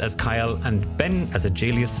 James as Kyle, and Ben as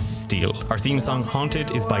Ajalius Steele. Our theme song,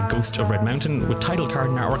 Haunted, is by Ghost of Red Mountain, with title card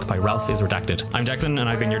and artwork by Ralph is Redacted. I'm Declan, and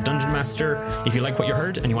I've been your Dungeon Master. If you like what you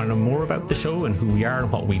heard and you want to know more about the show and who we are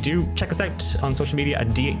and what we do, check us out on social media at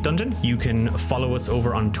D8 Dungeon. You can follow us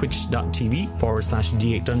over on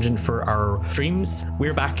twitch.tv/D8 Dungeon for our streams.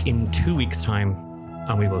 We're back in 2 weeks' time,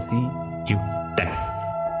 and we will see you then.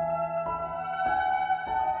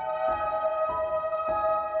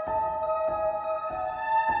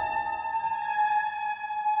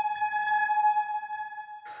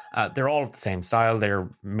 They're all the same style. They're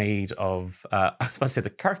made of, I was about to say, the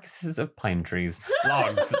carcasses of pine trees.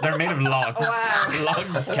 Logs. They're made of logs. Wow.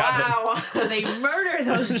 Log cabins. Wow. They murder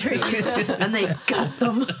those trees and they gut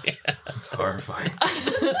them. It's horrifying.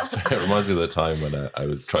 It reminds me of the time when I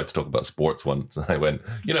was trying to talk about sports once, and I went,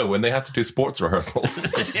 when they have to do sports rehearsals.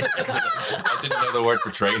 I didn't know the word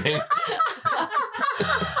for training.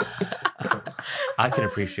 I can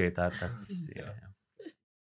appreciate that. That's